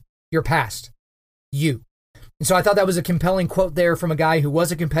pain, your past, you. And so I thought that was a compelling quote there from a guy who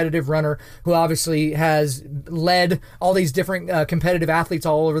was a competitive runner, who obviously has led all these different competitive athletes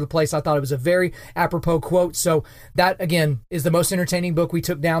all over the place. I thought it was a very apropos quote. So that, again, is the most entertaining book we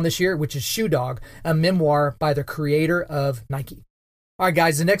took down this year, which is Shoe Dog, a memoir by the creator of Nike. All right,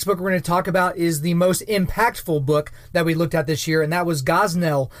 guys, the next book we're going to talk about is the most impactful book that we looked at this year, and that was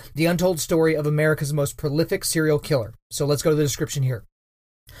Gosnell, The Untold Story of America's Most Prolific Serial Killer. So let's go to the description here.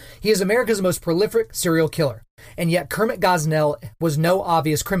 He is America's most prolific serial killer, and yet Kermit Gosnell was no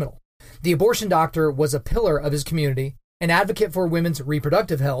obvious criminal. The abortion doctor was a pillar of his community, an advocate for women's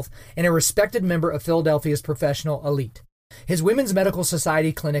reproductive health, and a respected member of Philadelphia's professional elite. His Women's Medical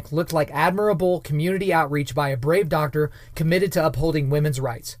Society clinic looked like admirable community outreach by a brave doctor committed to upholding women's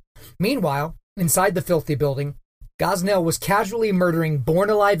rights. Meanwhile, inside the filthy building, Gosnell was casually murdering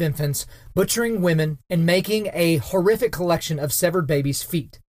born-alive infants, butchering women, and making a horrific collection of severed babies'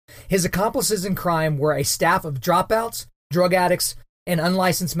 feet. His accomplices in crime were a staff of dropouts, drug addicts, and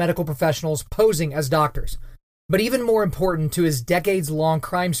unlicensed medical professionals posing as doctors. But even more important to his decades-long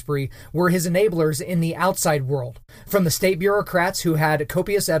crime spree were his enablers in the outside world, from the state bureaucrats who had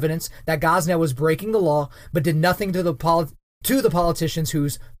copious evidence that Gosnell was breaking the law but did nothing to the politicians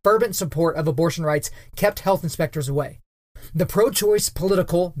whose fervent support of abortion rights kept health inspectors away. The pro-choice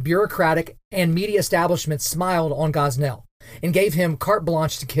political, bureaucratic, and media establishment smiled on Gosnell and gave him carte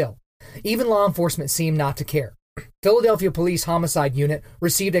blanche to kill. Even law enforcement seemed not to care. Philadelphia Police Homicide Unit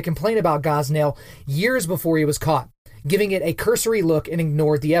received a complaint about Gosnell years before he was caught, giving it a cursory look and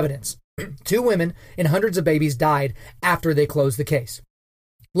ignored the evidence. 2 women and hundreds of babies died after they closed the case.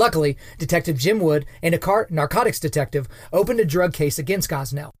 Luckily, Detective Jim Wood, and a narcotics detective, opened a drug case against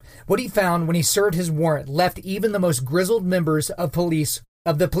Gosnell. What he found when he served his warrant left even the most grizzled members of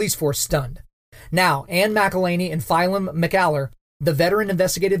the police force stunned. Now, Ann McElhaney and Phylum McAllar, the veteran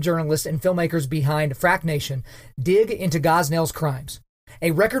investigative journalists and filmmakers behind Frack Nation, dig into Gosnell's crimes. A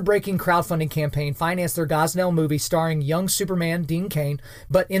record-breaking crowdfunding campaign financed their Gosnell movie starring young Superman Dean Cain,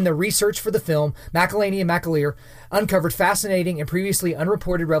 but in the research for the film, McElhaney and McAleer uncovered fascinating and previously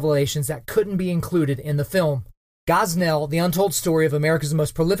unreported revelations that couldn't be included in the film. Gosnell, the untold story of America's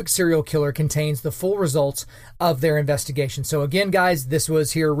most prolific serial killer, contains the full results of their investigation. So again, guys, this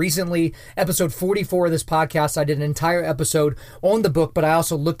was here recently, episode 44 of this podcast. I did an entire episode on the book, but I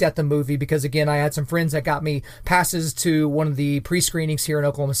also looked at the movie because, again, I had some friends that got me passes to one of the pre-screenings here in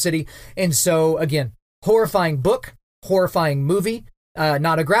Oklahoma City. And so, again, horrifying book, horrifying movie,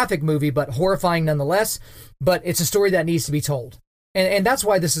 not a graphic movie, but horrifying nonetheless. But it's a story that needs to be told. And that's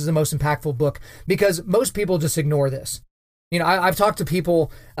why this is the most impactful book, because most people just ignore this. You know, I've talked to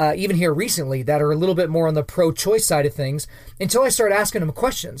people, even here recently, that are a little bit more on the pro-choice side of things, until I start asking them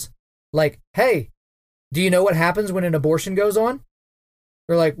questions. Like, hey, do you know what happens when an abortion goes on?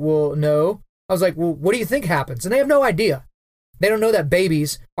 They're like, well, no. I was like, well, what do you think happens? And they have no idea. They don't know that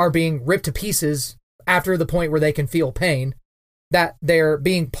babies are being ripped to pieces after the point where they can feel pain, that they're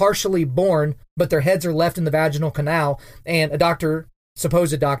being partially born, but their heads are left in the vaginal canal, and a doctor,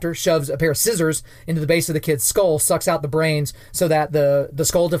 supposed doctor, shoves a pair of scissors into the base of the kid's skull, sucks out the brains so that the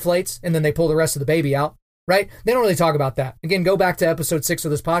skull deflates, and then they pull the rest of the baby out, right? They don't really talk about that. Again, go back to episode 6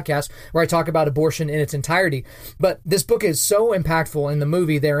 of this podcast where I talk about abortion in its entirety. But this book is so impactful in the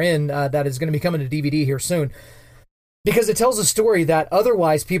movie therein that is going to be coming to DVD here soon, because it tells a story that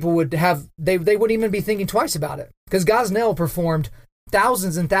otherwise people would have, they wouldn't even be thinking twice about it. Because Gosnell performed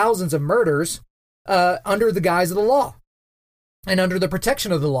thousands and thousands of murders under the guise of the law and under the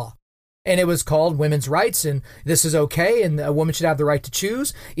protection of the law. And it was called women's rights, and this is okay, and a woman should have the right to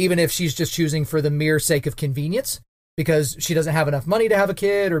choose, even if she's just choosing for the mere sake of convenience, because she doesn't have enough money to have a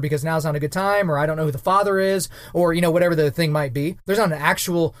kid, or because now's not a good time, or I don't know who the father is, or, you know, whatever the thing might be. There's not an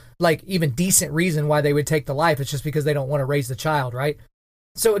actual, like, even decent reason why they would take the life. It's just because they don't want to raise the child, right?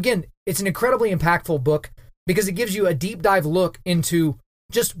 So again, it's an incredibly impactful book because it gives you a deep dive look into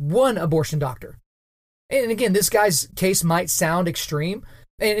just one abortion doctor. And again, this guy's case might sound extreme,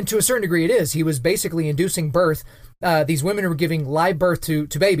 and to a certain degree it is. He was basically inducing birth. These women were giving live birth to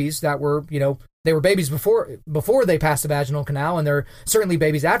babies that were, you know, they were babies before they passed the vaginal canal, and they're certainly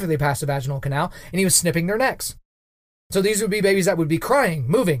babies after they passed the vaginal canal, and he was snipping their necks. So these would be babies that would be crying,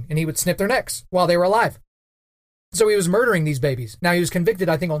 moving, and he would snip their necks while they were alive. So he was murdering these babies. Now, he was convicted,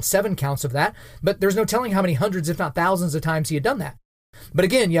 I think, on 7 counts of that, but there's no telling how many hundreds, if not thousands of times he had done that. But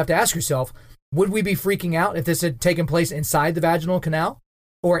again, you have to ask yourself, would we be freaking out if this had taken place inside the vaginal canal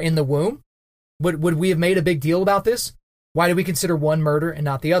or in the womb? Would we have made a big deal about this? Why do we consider one murder and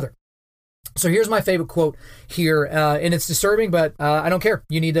not the other? So here's my favorite quote here, and it's disturbing, but I don't care.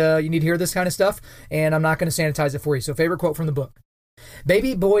 You need to hear this kind of stuff, and I'm not going to sanitize it for you. So favorite quote from the book.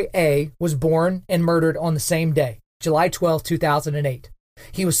 Baby boy A was born and murdered on the same day, July 12, 2008.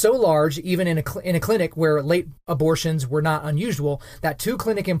 He was so large, even in a clinic where late abortions were not unusual, that 2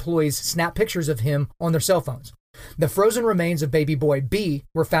 clinic employees snapped pictures of him on their cell phones. The frozen remains of baby boy B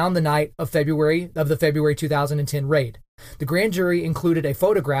were found the night of the February 2010 raid. The grand jury included a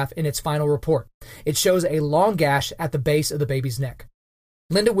photograph in its final report. It shows a long gash at the base of the baby's neck.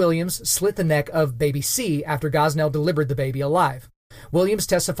 Linda Williams slit the neck of baby C after Gosnell delivered the baby alive. Williams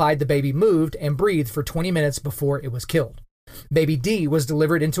testified the baby moved and breathed for 20 minutes before it was killed. Baby D was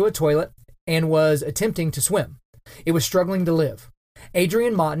delivered into a toilet and was attempting to swim. It was struggling to live.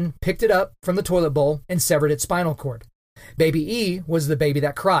 Adrian Motton picked it up from the toilet bowl and severed its spinal cord. Baby E was the baby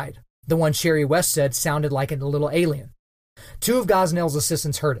that cried, the one Sherry West said sounded like a little alien. 2 of Gosnell's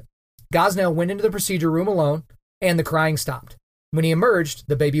assistants heard it. Gosnell went into the procedure room alone, and the crying stopped. When he emerged,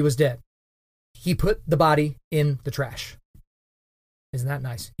 the baby was dead. He put the body in the trash. Isn't that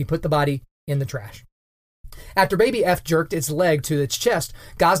nice? He put the body in the trash. After baby F jerked its leg to its chest,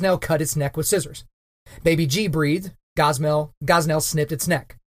 Gosnell cut its neck with scissors. Baby G breathed. Gosnell snipped its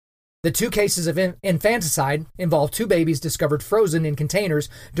neck. The two cases of infanticide involved two babies discovered frozen in containers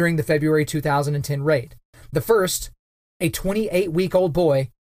during the February 2010 raid. The first, a 28-week-old boy,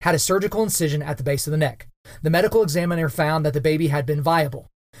 had a surgical incision at the base of the neck. The medical examiner found that the baby had been viable.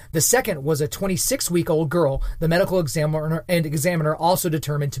 The second was a 26-week-old girl the medical examiner also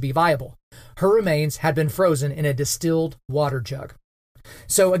determined to be viable. Her remains had been frozen in a distilled water jug.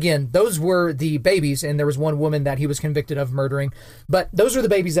 So again, those were the babies, and there was one woman that he was convicted of murdering, but those are the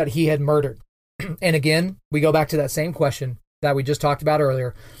babies that he had murdered. And again, we go back to that same question that we just talked about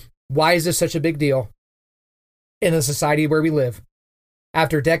earlier. Why is this such a big deal in the society where we live?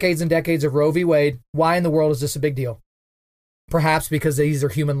 After decades and decades of Roe v. Wade, why in the world is this a big deal? Perhaps because these are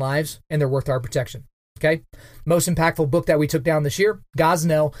human lives and they're worth our protection. Okay? Most impactful book that we took down this year,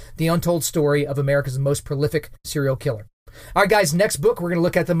 Gosnell, The Untold Story of America's Most Prolific Serial Killer. All right, guys, next book, we're going to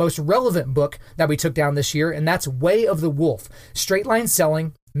look at the most relevant book that we took down this year, and that's Way of the Wolf, Straight Line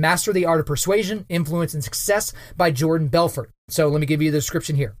Selling, Master the Art of Persuasion, Influence, and Success by Jordan Belfort. So let me give you the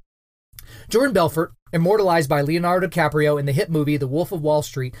description here. Jordan Belfort, immortalized by Leonardo DiCaprio in the hit movie The Wolf of Wall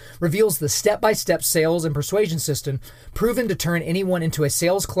Street, reveals the step-by-step sales and persuasion system proven to turn anyone into a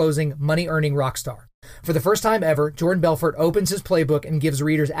sales-closing, money-earning rock star. For the first time ever, Jordan Belfort opens his playbook and gives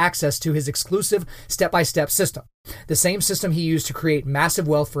readers access to his exclusive step-by-step system, the same system he used to create massive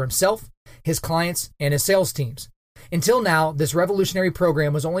wealth for himself, his clients, and his sales teams. Until now, this revolutionary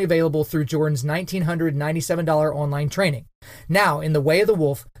program was only available through Jordan's $1,997 online training. Now, in The Way of the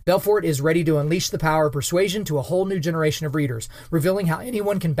Wolf, Belfort is ready to unleash the power of persuasion to a whole new generation of readers, revealing how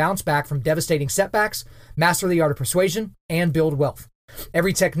anyone can bounce back from devastating setbacks, master the art of persuasion, and build wealth.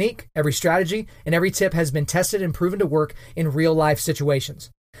 Every technique, every strategy, and every tip has been tested and proven to work in real-life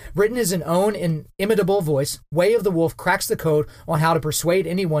situations. Written in his own inimitable voice, Way of the Wolf cracks the code on how to persuade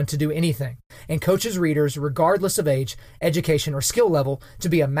anyone to do anything, and coaches readers, regardless of age, education, or skill level, to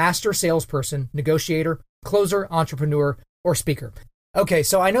be a master salesperson, negotiator, closer, entrepreneur, or speaker. Okay,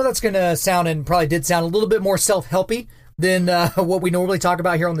 so I know that's going to sound, and probably did sound, a little bit more self-helpy than what we normally talk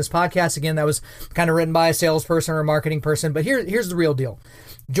about here on this podcast. Again, that was kind of written by a salesperson or a marketing person, but here's the real deal.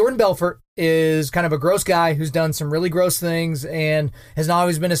 Jordan Belfort is kind of a gross guy who's done some really gross things and has not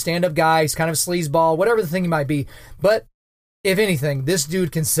always been a stand-up guy. He's kind of a sleazeball, whatever the thing he might be. But if anything, this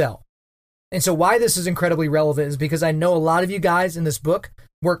dude can sell. And so why this is incredibly relevant is because I know a lot of you guys in this book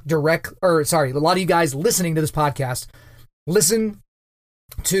a lot of you guys listening to this podcast listen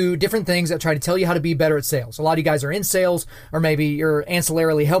to different things that try to tell you how to be better at sales. A lot of you guys are in sales, or maybe you're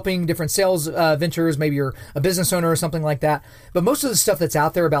ancillarily helping different sales ventures. Maybe you're a business owner or something like that. But most of the stuff that's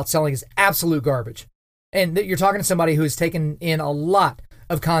out there about selling is absolute garbage. And you're talking to somebody who's taken in a lot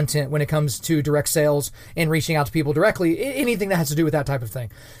of content when it comes to direct sales and reaching out to people directly, anything that has to do with that type of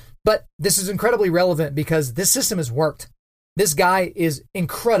thing. But this is incredibly relevant because this system has worked. This guy is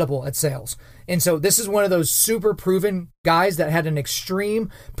incredible at sales. And so this is one of those super proven guys that had an extreme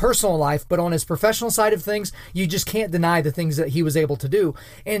personal life, but on his professional side of things, you just can't deny the things that he was able to do.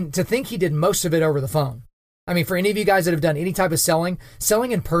 And to think he did most of it over the phone. I mean, for any of you guys that have done any type of selling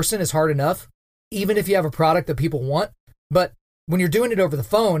in person is hard enough, even if you have a product that people want. But when you're doing it over the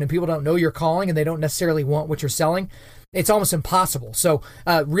phone and people don't know you're calling and they don't necessarily want what you're selling, it's almost impossible. So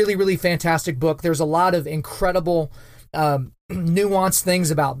really, really fantastic book. There's a lot of incredible nuanced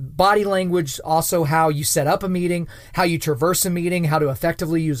things about body language, also how you set up a meeting, how you traverse a meeting, how to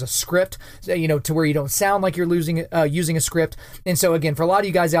effectively use a script, to where you don't sound like you're using a script. And so again, for a lot of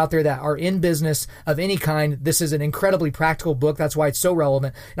you guys out there that are in business of any kind, this is an incredibly practical book. That's why it's so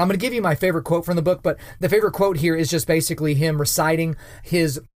relevant. And I'm going to give you my favorite quote from the book, but the favorite quote here is just basically him reciting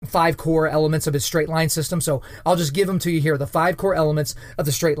his 5 core elements of his straight line system. So I'll just give them to you here. The 5 core elements of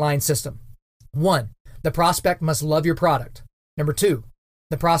the straight line system. 1, the prospect must love your product. Number 2,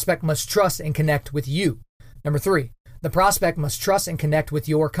 the prospect must trust and connect with you. Number 3, the prospect must trust and connect with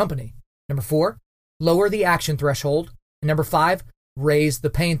your company. Number 4, lower the action threshold. And number 5, raise the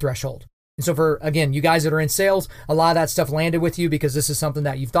pain threshold. And so for, again, you guys that are in sales, a lot of that stuff landed with you because this is something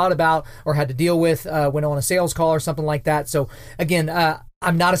that you've thought about or had to deal with when on a sales call or something like that. So again,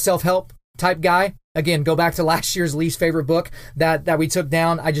 I'm not a self-help type guy. Again, go back to last year's least favorite book that we took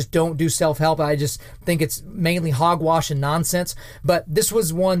down. I just don't do self-help. I just think it's mainly hogwash and nonsense. But this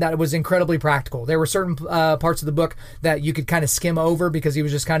was one that was incredibly practical. There were certain parts of the book that you could kind of skim over because he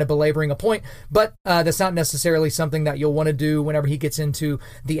was just kind of belaboring a point. But that's not necessarily something that you'll want to do whenever he gets into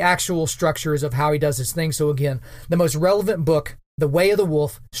the actual structures of how he does his thing. So again, the most relevant book, The Way of the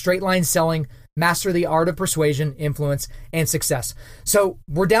Wolf, Straight Line Selling, Master the Art of Persuasion, Influence, and Success. So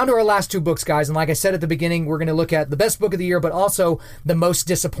we're down to our last 2 books, guys. And like I said at the beginning, we're going to look at the best book of the year, but also the most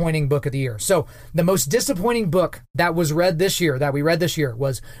disappointing book of the year. So the most disappointing book that we read this year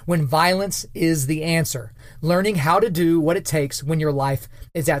was When Violence is the Answer, Learning How to Do What It Takes When Your Life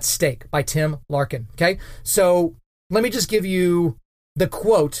is at Stake by Tim Larkin. Okay. So let me just give you the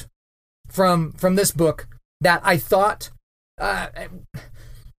quote from this book that I thought,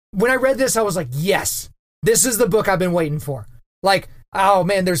 when I read this, I was like, yes, this is the book I've been waiting for. Like, oh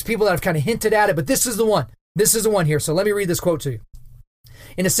man, there's people that have kind of hinted at it, but this is the one. This is the one here. So let me read this quote to you.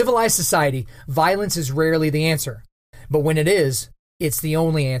 In a civilized society, violence is rarely the answer. But when it is, it's the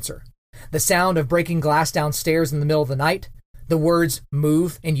only answer. The sound of breaking glass downstairs in the middle of the night, the words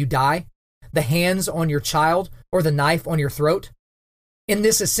 "move and you die," the hands on your child, or the knife on your throat. In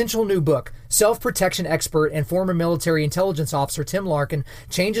this essential new book, self-protection expert and former military intelligence officer Tim Larkin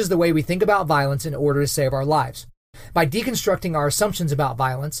changes the way we think about violence in order to save our lives. By deconstructing our assumptions about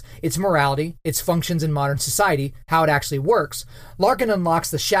violence, its morality, its functions in modern society, how it actually works, Larkin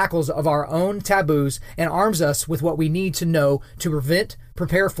unlocks the shackles of our own taboos and arms us with what we need to know to prevent,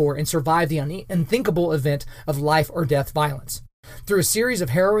 prepare for, and survive the unthinkable event of life or death violence. Through a series of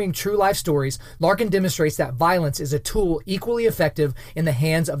harrowing true life stories, Larkin demonstrates that violence is a tool equally effective in the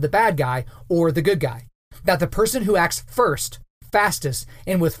hands of the bad guy or the good guy. That the person who acts first, fastest,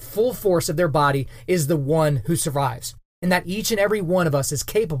 and with full force of their body is the one who survives. And that each and every one of us is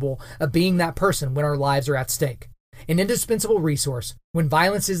capable of being that person when our lives are at stake. An indispensable resource, When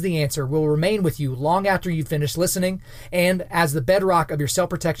Violence is the Answer, will remain with you long after you finish listening and as the bedrock of your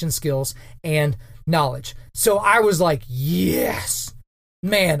self-protection skills and knowledge. So I was like, yes,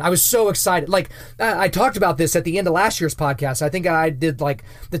 man, I was so excited. Like I talked about this at the end of last year's podcast. I think I did like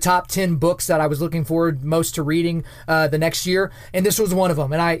the top 10 books that I was looking forward most to reading the next year. And this was one of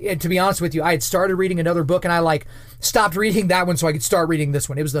them. And to be honest with you, I had started reading another book and I stopped reading that one so I could start reading this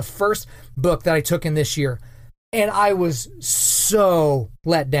one. It was the first book that I took in this year. And I was so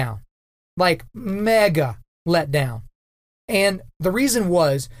let down, like mega let down. And the reason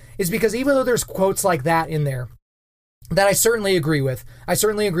is because even though there's quotes like that in there that I certainly agree with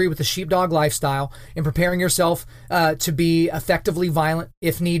the sheepdog lifestyle and preparing yourself to be effectively violent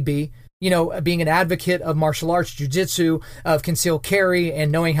if need be, being an advocate of martial arts, jiu-jitsu, of concealed carry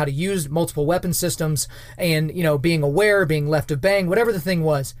and knowing how to use multiple weapon systems and, being aware, being left of bang, whatever the thing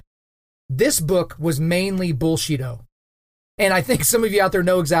was. This book was mainly bullshito. And I think some of you out there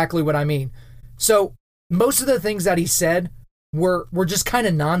know exactly what I mean. So most of the things that he said were just kind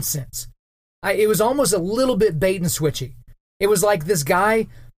of nonsense. It was almost a little bit bait and switchy. It was like this guy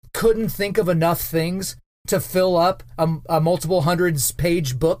couldn't think of enough things to fill up a multiple hundreds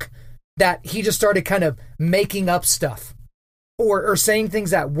page book that he just started kind of making up stuff or saying things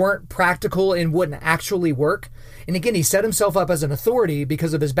that weren't practical and wouldn't actually work. And again, he set himself up as an authority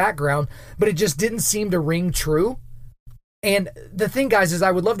because of his background, but it just didn't seem to ring true. And the thing, guys, is I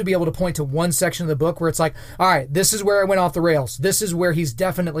would love to be able to point to one section of the book where it's like, all right, this is where I went off the rails. This is where he's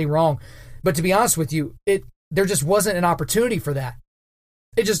definitely wrong. But to be honest with you, there just wasn't an opportunity for that.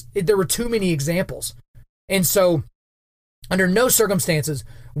 There were too many examples. And so under no circumstances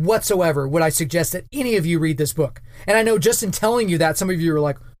whatsoever would I suggest that any of you read this book. And I know just in telling you that, some of you are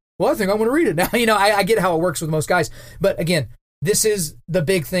like, well, I think I'm going to read it now. I get how it works with most guys. But again, this is the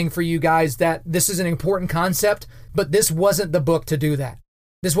big thing for you guys, that this is an important concept, but this wasn't the book to do that.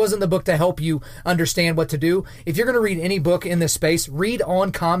 This wasn't the book to help you understand what to do. If you're going to read any book in this space, read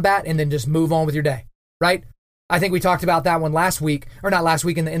on combat and then just move on with your day, right? I think we talked about that one last week, or not last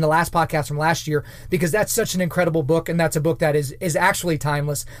week, in the last podcast from last year, because that's such an incredible book, and that's a book that is actually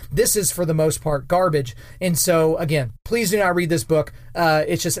timeless. This is, for the most part, garbage. And so, again, please do not read this book.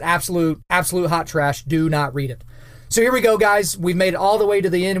 It's just absolute hot trash. Do not read it. So here we go, guys. We've made it all the way to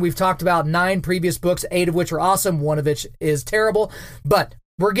the end. We've talked about 9 previous books, 8 of which are awesome, 1 of which is terrible. But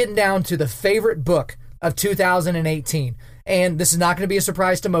we're getting down to the favorite book of 2018. And this is not going to be a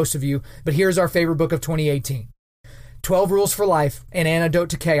surprise to most of you, but here's our favorite book of 2018. 12 Rules for Life, An Antidote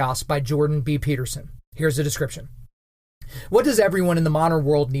to Chaos by Jordan B. Peterson. Here's the description. What does everyone in the modern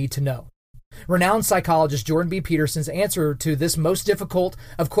world need to know? Renowned psychologist Jordan B. Peterson's answer to this most difficult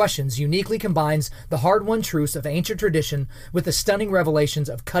of questions uniquely combines the hard-won truths of ancient tradition with the stunning revelations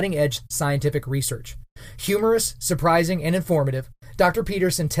of cutting-edge scientific research. Humorous, surprising, and informative, Dr.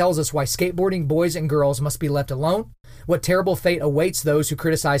 Peterson tells us why skateboarding boys and girls must be left alone, what terrible fate awaits those who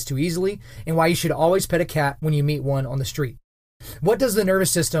criticize too easily, and why you should always pet a cat when you meet one on the street. What does the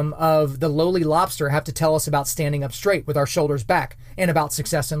nervous system of the lowly lobster have to tell us about standing up straight with our shoulders back and about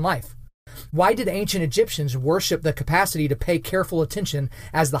success in life? Why did ancient Egyptians worship the capacity to pay careful attention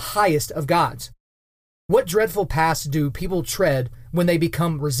as the highest of gods? What dreadful paths do people tread when they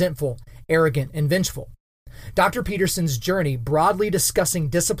become resentful, arrogant, and vengeful? Dr. Peterson's journey, broadly discussing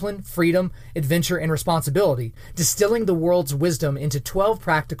discipline, freedom, adventure, and responsibility, distilling the world's wisdom into 12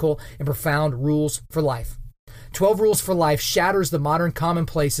 practical and profound rules for life. 12 Rules for Life shatters the modern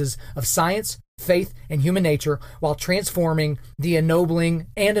commonplaces of science, faith, and human nature while transforming the ennobling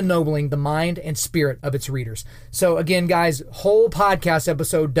the mind and spirit of its readers. So again, guys, whole podcast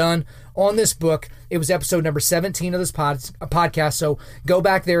episode done on this book. It was episode number 17 of this podcast, so go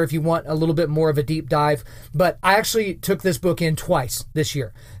back there if you want a little bit more of a deep dive. But I actually took this book in twice this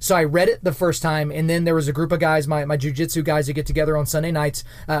year. So I read it the first time, and then there was a group of guys, my jiu-jitsu guys, that get together on Sunday nights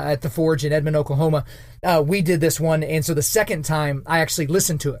at the Forge in Edmond, Oklahoma. We did this one, and so the second time I actually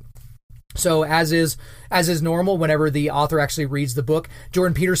listened to it. So as is normal, whenever the author actually reads the book,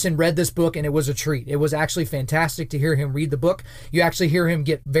 Jordan Peterson read this book and it was a treat. It was actually fantastic to hear him read the book. You actually hear him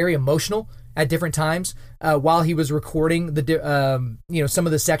get very emotional at different times while he was recording the some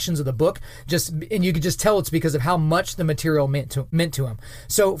of the sections of the book. And you could just tell it's because of how much the material meant to him.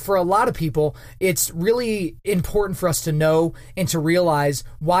 So for a lot of people, it's really important for us to know and to realize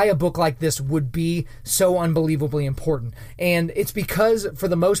why a book like this would be so unbelievably important. And it's because for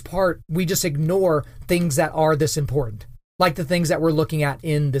the most part, we just ignore things that are this important, like the things that we're looking at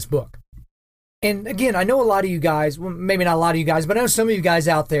in this book. And again, I know a lot of you guys, well, maybe not a lot of you guys, but I know some of you guys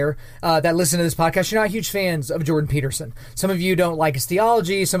out there that listen to this podcast, you're not huge fans of Jordan Peterson. Some of you don't like his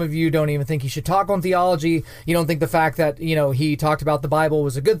theology. Some of you don't even think he should talk on theology. You don't think the fact that, he talked about the Bible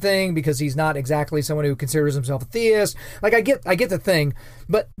was a good thing because he's not exactly someone who considers himself a theist. Like, I get the thing,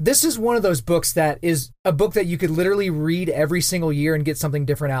 but this is one of those books that is a book that you could literally read every single year and get something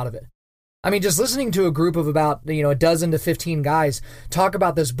different out of it. I mean, just listening to a group of about, a dozen to 15 guys talk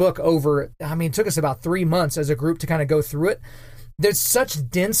about this book over, it took us about 3 months as a group to kind of go through it. There's such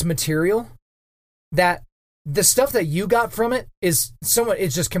dense material that the stuff that you got from it is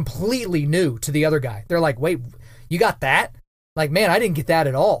just completely new to the other guy. They're like, wait, you got that? Like, man, I didn't get that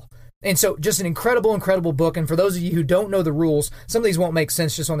at all. And so just an incredible, incredible book. And for those of you who don't know the rules, some of these won't make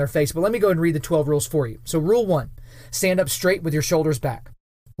sense just on their face, but let me go ahead and read the 12 rules for you. So rule 1, stand up straight with your shoulders back.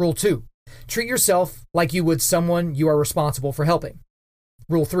 Rule 2, treat yourself like you would someone you are responsible for helping.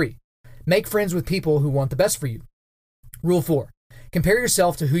 Rule 3, make friends with people who want the best for you. Rule 4, compare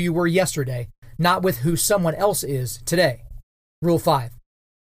yourself to who you were yesterday, not with who someone else is today. Rule 5,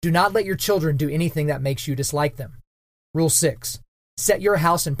 do not let your children do anything that makes you dislike them. Rule 6, set your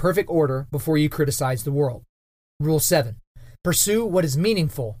house in perfect order before you criticize the world. Rule 7, pursue what is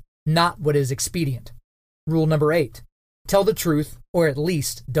meaningful, not what is expedient. Rule number 8, tell the truth, or at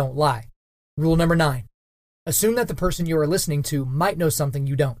least don't lie. Rule number 9, assume that the person you are listening to might know something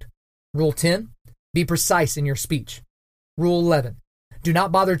you don't. Rule 10, be precise in your speech. Rule 11, do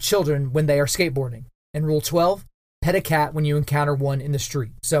not bother children when they are skateboarding. And Rule 12, pet a cat when you encounter one in the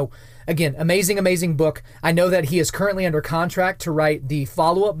street. So again, amazing, amazing book. I know that he is currently under contract to write the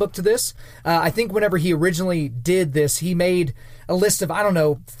follow-up book to this. I think whenever he originally did this, he made a list of,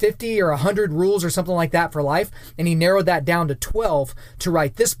 50 or 100 rules or something like that for life. And he narrowed that down to 12 to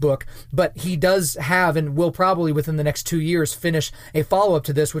write this book. But he does have and will probably within the next 2 years finish a follow-up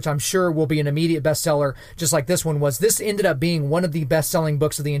to this, which I'm sure will be an immediate bestseller, just like this one was. This ended up being one of the best-selling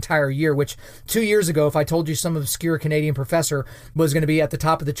books of the entire year, which 2 years ago, if I told you some obscure Canadian professor was going to be at the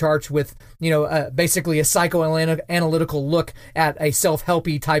top of the charts with, basically a psychoanalytical look at a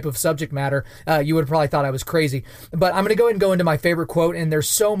self-helpy type of subject matter, you would have probably thought I was crazy. But I'm going to go ahead and go into my favorite quote, and there's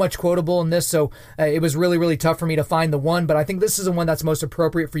so much quotable in this, so it was really, really tough for me to find the one, but I think this is the one that's most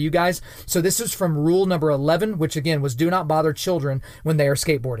appropriate for you guys. So this is from rule number 11, which again was do not bother children when they are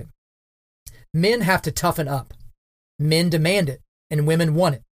skateboarding. Men have to toughen up. Men demand it, and women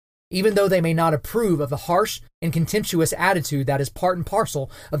want it, even though they may not approve of the harsh and contemptuous attitude that is part and parcel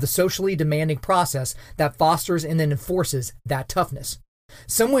of the socially demanding process that fosters and then enforces that toughness.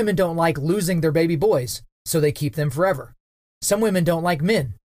 Some women don't like losing their baby boys, so they keep them forever. Some women don't like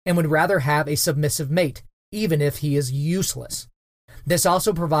men and would rather have a submissive mate, even if he is useless. This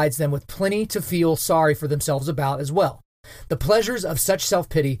also provides them with plenty to feel sorry for themselves about as well. The pleasures of such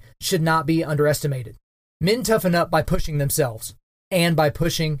self-pity should not be underestimated. Men toughen up by pushing themselves and by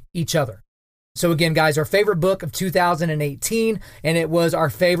pushing each other. So again, guys, our favorite book of 2018, and it was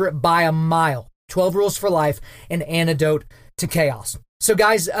our favorite by a mile, 12 Rules for Life, an Antidote to Chaos. So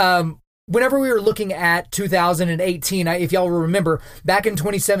guys, whenever we were looking at 2018, if y'all remember, back in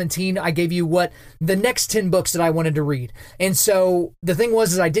 2017, I gave you what the next 10 books that I wanted to read. And so the thing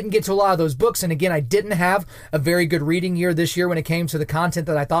was, is I didn't get to a lot of those books. And again, I didn't have a very good reading year this year when it came to the content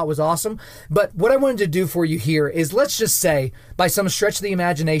that I thought was awesome. But what I wanted to do for you here is, let's just say, by some stretch of the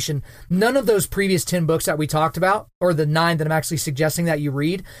imagination, none of those previous 10 books that we talked about, or the 9 that I'm actually suggesting that you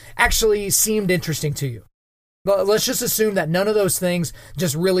read, actually seemed interesting to you. But let's just assume that none of those things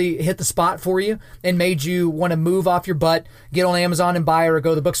just really hit the spot for you and made you want to move off your butt, get on Amazon and buy it, or go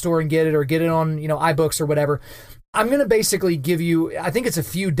to the bookstore and get it, or get it on, iBooks or whatever. I'm going to basically give you, I think it's a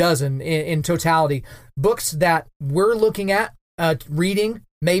few dozen in totality, books that we're looking at reading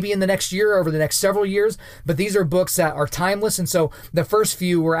maybe in the next year, over the next several years, but these are books that are timeless. And so the first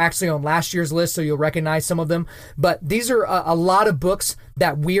few were actually on last year's list, so you'll recognize some of them. But these are a lot of books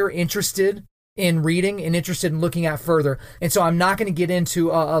that we're interested in reading and interested in looking at further. And so I'm not going to get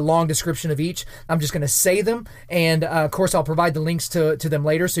into a long description of each. I'm just going to say them. And of course, I'll provide the links to them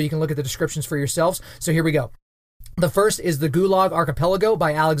later so you can look at the descriptions for yourselves. So here we go. The first is The Gulag Archipelago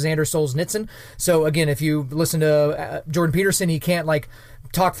by Alexander Solzhenitsyn. So again, if you listen to Jordan Peterson, he can't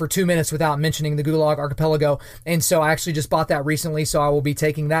talk for 2 minutes without mentioning the Gulag Archipelago. And so I actually just bought that recently, so I will be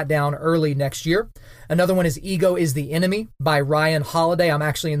taking that down early next year. Another one is Ego is the Enemy by Ryan Holiday. I'm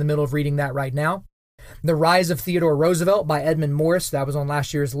actually in the middle of reading that right now. The Rise of Theodore Roosevelt by Edmund Morris. That was on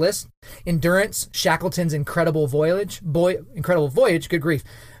last year's list. Endurance, Shackleton's Incredible Voyage. Good grief.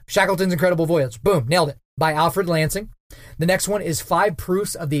 Shackleton's Incredible Voyage. Boom, nailed it. By Alfred Lansing. The next one is 5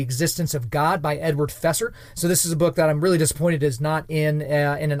 Proofs of the Existence of God by Edward Fesser. So this is a book that I'm really disappointed is not in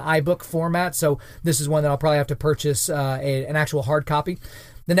an iBook format. So this is one that I'll probably have to purchase an actual hard copy.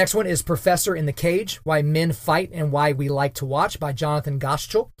 The next one is Professor in the Cage, Why Men Fight and Why We Like to Watch by Jonathan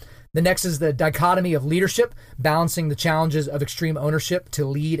Goschel. The next is The Dichotomy of Leadership, Balancing the Challenges of Extreme Ownership to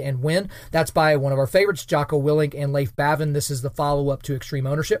Lead and Win. That's by one of our favorites, Jocko Willink and Leif Bavin. This is the follow-up to Extreme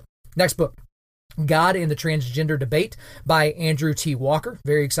Ownership. Next book, God in the Transgender Debate by Andrew T. Walker.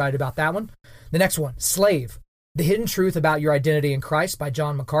 Very excited about that one. The next one, Slave, The Hidden Truth About Your Identity in Christ by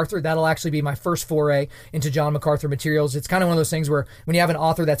John MacArthur. That'll actually be my first foray into John MacArthur materials. It's kind of one of those things where when you have an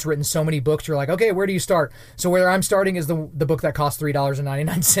author that's written so many books, you're like, okay, where do you start? So where I'm starting is the book that costs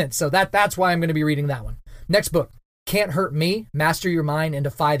 $3.99. So that's why I'm going to be reading that one. Next book, Can't Hurt Me, Master Your Mind and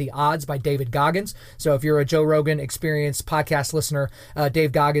Defy the Odds by David Goggins. So if you're a Joe Rogan Experience podcast listener,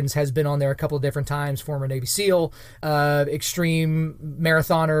 Dave Goggins has been on there a couple of different times, former Navy SEAL, extreme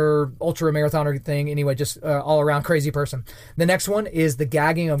marathoner, ultra marathoner thing. Anyway, just all around crazy person. The next one is The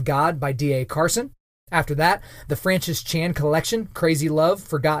Gagging of God by D.A. Carson. After that, the Francis Chan Collection, Crazy Love,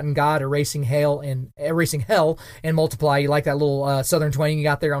 Forgotten God, Erasing Hell, and Multiply. You like that little Southern twang you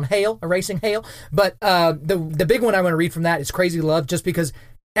got there on Hail, Erasing Hail. But the big one I want to read from that is Crazy Love, just because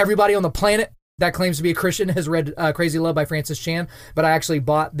everybody on the planet that claims to be a Christian has read Crazy Love by Francis Chan. But I actually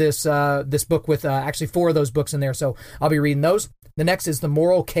bought this book with actually 4 of those books in there, so I'll be reading those. The next is The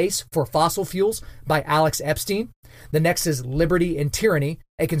Moral Case for Fossil Fuels by Alex Epstein. The next is Liberty and Tyranny,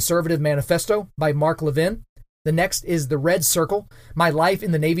 A Conservative Manifesto by Mark Levin. The next is The Red Circle, My Life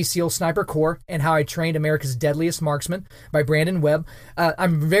in the Navy SEAL Sniper Corps and How I Trained America's Deadliest Marksman by Brandon Webb.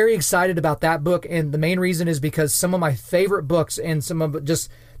 I'm very excited about that book, and the main reason is because some of my favorite books and some of just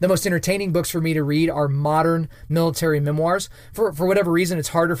the most entertaining books for me to read are modern military memoirs. For whatever reason, it's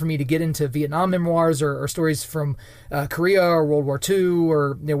harder for me to get into Vietnam memoirs or stories from Korea or World War II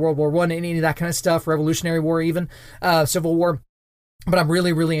or World War I, any of that kind of stuff, Revolutionary War even, Civil War. But I'm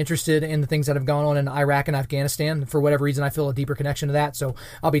really, really interested in the things that have gone on in Iraq and Afghanistan. For whatever reason, I feel a deeper connection to that, so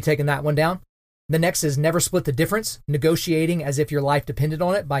I'll be taking that one down. The next is Never Split the Difference, Negotiating as If Your Life Depended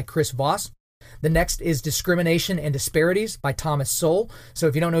on It by Chris Voss. The next is Discrimination and Disparities by Thomas Sowell. So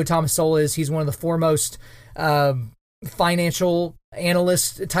if you don't know who Thomas Sowell is, he's one of the foremost financial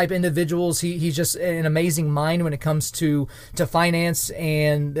analyst type individuals. He's just an amazing mind when it comes to finance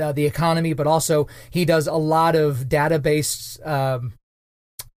and the economy, but also he does a lot of database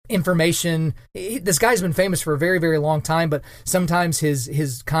information. This guy's been famous for a very, very long time, but sometimes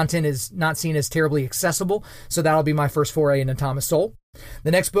his content is not seen as terribly accessible. So that'll be my first foray into Thomas Sowell.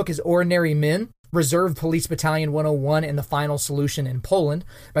 The next book is Ordinary Men, Reserve Police Battalion 101 and the Final Solution in Poland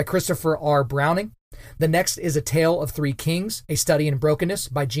by Christopher R. Browning. The next is A Tale of Three Kings, A Study in Brokenness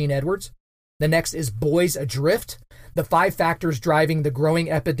by Gene Edwards. The next is Boys Adrift, The 5 Factors Driving the Growing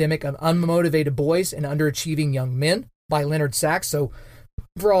Epidemic of Unmotivated Boys and Underachieving Young Men by Leonard Sachs. So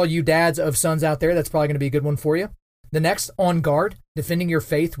for all you dads of sons out there, that's probably going to be a good one for you. The next, On Guard, Defending Your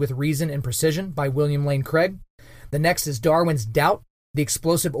Faith with Reason and Precision by William Lane Craig. The next is Darwin's Doubt, The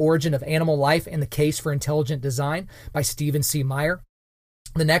Explosive Origin of Animal Life and the Case for Intelligent Design by Stephen C. Meyer.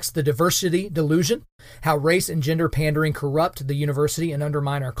 The next, The Diversity Delusion, How Race and Gender Pandering Corrupt the University and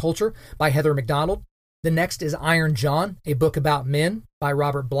Undermine Our Culture by Heather McDonald. The next is Iron John, a book about men by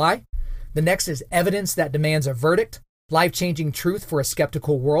Robert Bly. The next is Evidence That Demands a Verdict, Life-Changing Truth for a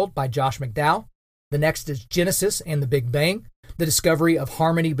Skeptical World by Josh McDowell. The next is Genesis and the Big Bang, The Discovery of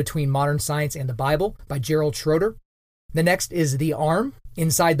Harmony Between Modern Science and the Bible by Gerald Schroeder. The next is The Arm,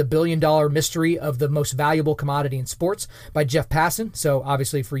 Inside the Billion-Dollar Mystery of the Most Valuable Commodity in Sports by Jeff Passan. So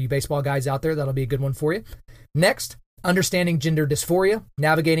obviously for you baseball guys out there, that'll be a good one for you. Next, Understanding Gender Dysphoria,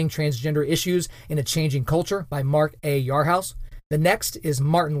 Navigating Transgender Issues in a Changing Culture by Mark A. Yarhouse. The next is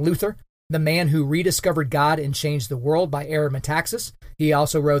Martin Luther, The Man Who Rediscovered God and Changed the World by Aaron Metaxas. He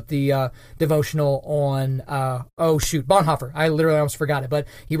also wrote the devotional on, Bonhoeffer. I literally almost forgot it, but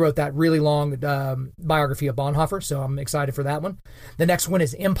he wrote that really long biography of Bonhoeffer, so I'm excited for that one. The next one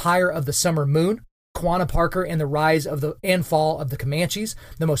is Empire of the Summer Moon, Quanah Parker and the Rise of the and Fall of the Comanches,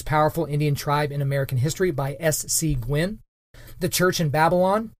 the Most Powerful Indian Tribe in American History by S.C. Gwynn. The Church in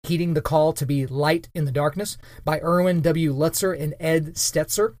Babylon, Heeding the Call to be Light in the Darkness by Erwin W. Lutzer and Ed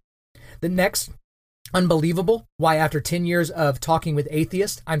Stetzer. The next, Unbelievable, Why After 10 Years of Talking with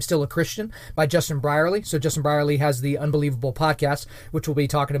Atheists, I'm Still a Christian by Justin Brierley. So Justin Brierley has the Unbelievable podcast, which we'll be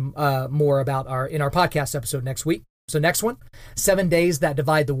talking more about in our podcast episode next week. So next one, 7 Days That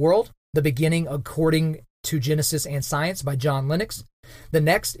Divide the World, The Beginning According to Genesis and Science by John Lennox. The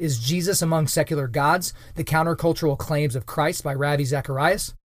next is Jesus Among Secular Gods, The Countercultural Claims of Christ by Ravi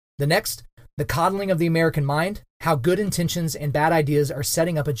Zacharias. The next, The Coddling of the American Mind, How Good Intentions and Bad Ideas Are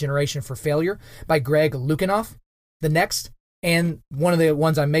Setting Up a Generation for Failure by Greg Lukianoff. The next, and one of the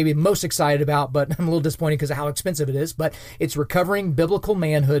ones I'm maybe most excited about, but I'm a little disappointed because of how expensive it is, but it's Recovering Biblical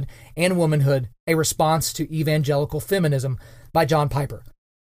Manhood and Womanhood, A Response to Evangelical Feminism by John Piper.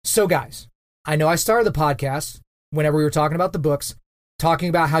 So guys, I know I started the podcast whenever we were talking about the books, talking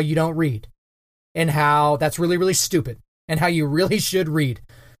about how you don't read and how that's really, really stupid and how you really should read.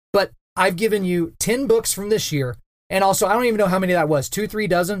 But I've given you 10 books from this year. And also, I don't even know how many that was, 2-3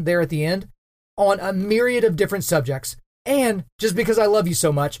 dozen there at the end on a myriad of different subjects. And just because I love you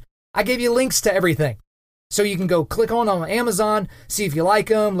so much, I gave you links to everything. So you can go click on Amazon, see if you like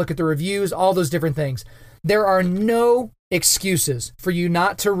them, look at the reviews, all those different things. There are no excuses for you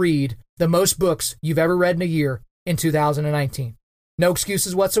not to read the most books you've ever read in a year in 2019. No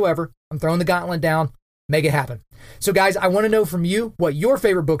excuses whatsoever. I'm throwing the gauntlet down. Make it happen. So guys, I want to know from you what your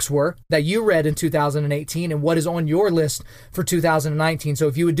favorite books were that you read in 2018 and what is on your list for 2019. So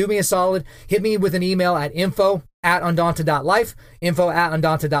if you would do me a solid, hit me with an email at info@undaunted.life,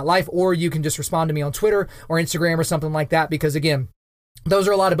 info@undaunted.life, or you can just respond to me on Twitter or Instagram or something like that, because again, those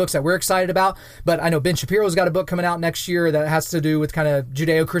are a lot of books that we're excited about, but I know Ben Shapiro's got a book coming out next year that has to do with kind of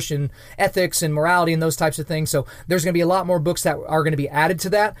Judeo-Christian ethics and morality and those types of things. So there's going to be a lot more books that are going to be added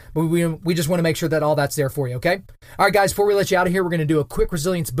to that, but we just want to make sure that all that's there for you, okay? All right, guys, before we let you out of here, we're going to do a quick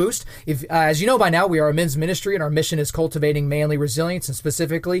resilience boost. If, as you know by now, we are a men's ministry, and our mission is cultivating manly resilience, and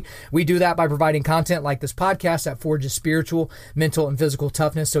specifically, we do that by providing content like this podcast that forges spiritual, mental, and physical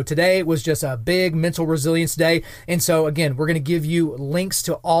toughness. So today was just a big mental resilience day, and so again, we're going to give you links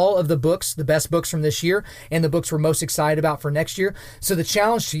to all of the books, the best books from this year, and the books we're most excited about for next year. So the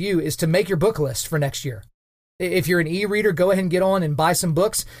challenge to you is to make your book list for next year. If you're an e-reader, go ahead and get on and buy some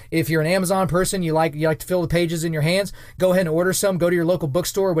books. If you're an Amazon person, you like to fill the pages in your hands, go ahead and order some. Go to your local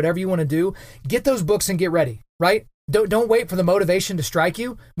bookstore, whatever you want to do. Get those books and get ready, right? Don't wait for the motivation to strike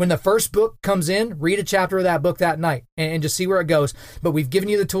you. When the first book comes in, read a chapter of that book that night and just see where it goes. But we've given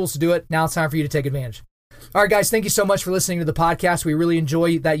you the tools to do it. Now it's time for you to take advantage. All right, guys, thank you so much for listening to the podcast. We really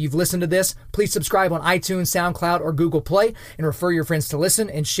enjoy that you've listened to this. Please subscribe on iTunes, SoundCloud, or Google Play, and refer your friends to listen,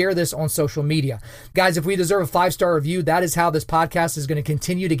 and share this on social media. Guys, if we deserve a 5-star review, that is how this podcast is going to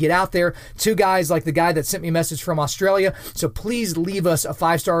continue to get out there to guys like the guy that sent me a message from Australia. So please leave us a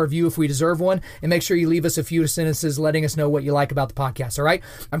 5-star review if we deserve one, and make sure you leave us a few sentences letting us know what you like about the podcast, all right?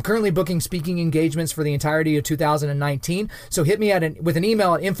 I'm currently booking speaking engagements for the entirety of 2019, so hit me with an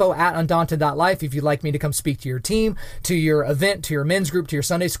email at info@undaunted.life if you'd like me to come speak to your team, to your event, to your men's group, to your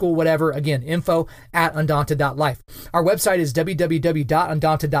Sunday school, whatever. Again, info@undaunted.life. Our website is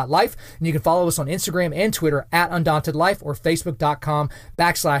www.undaunted.life, and you can follow us on Instagram and Twitter @undauntedlife or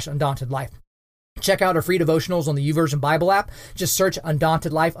facebook.com/undauntedlife. Check out our free devotionals on the YouVersion Bible app. Just search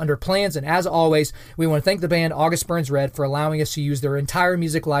Undaunted Life under plans. And as always, we want to thank the band August Burns Red for allowing us to use their entire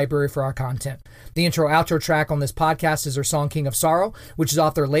music library for our content. The intro-outro track on this podcast is their song King of Sorrow, which is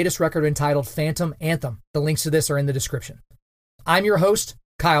off their latest record entitled Phantom Anthem. The links to this are in the description. I'm your host,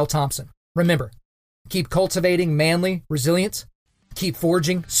 Kyle Thompson. Remember, keep cultivating manly resilience. Keep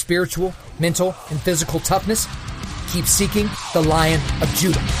forging spiritual, mental, and physical toughness. keep seeking the Lion of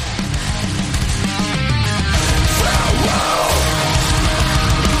Judah.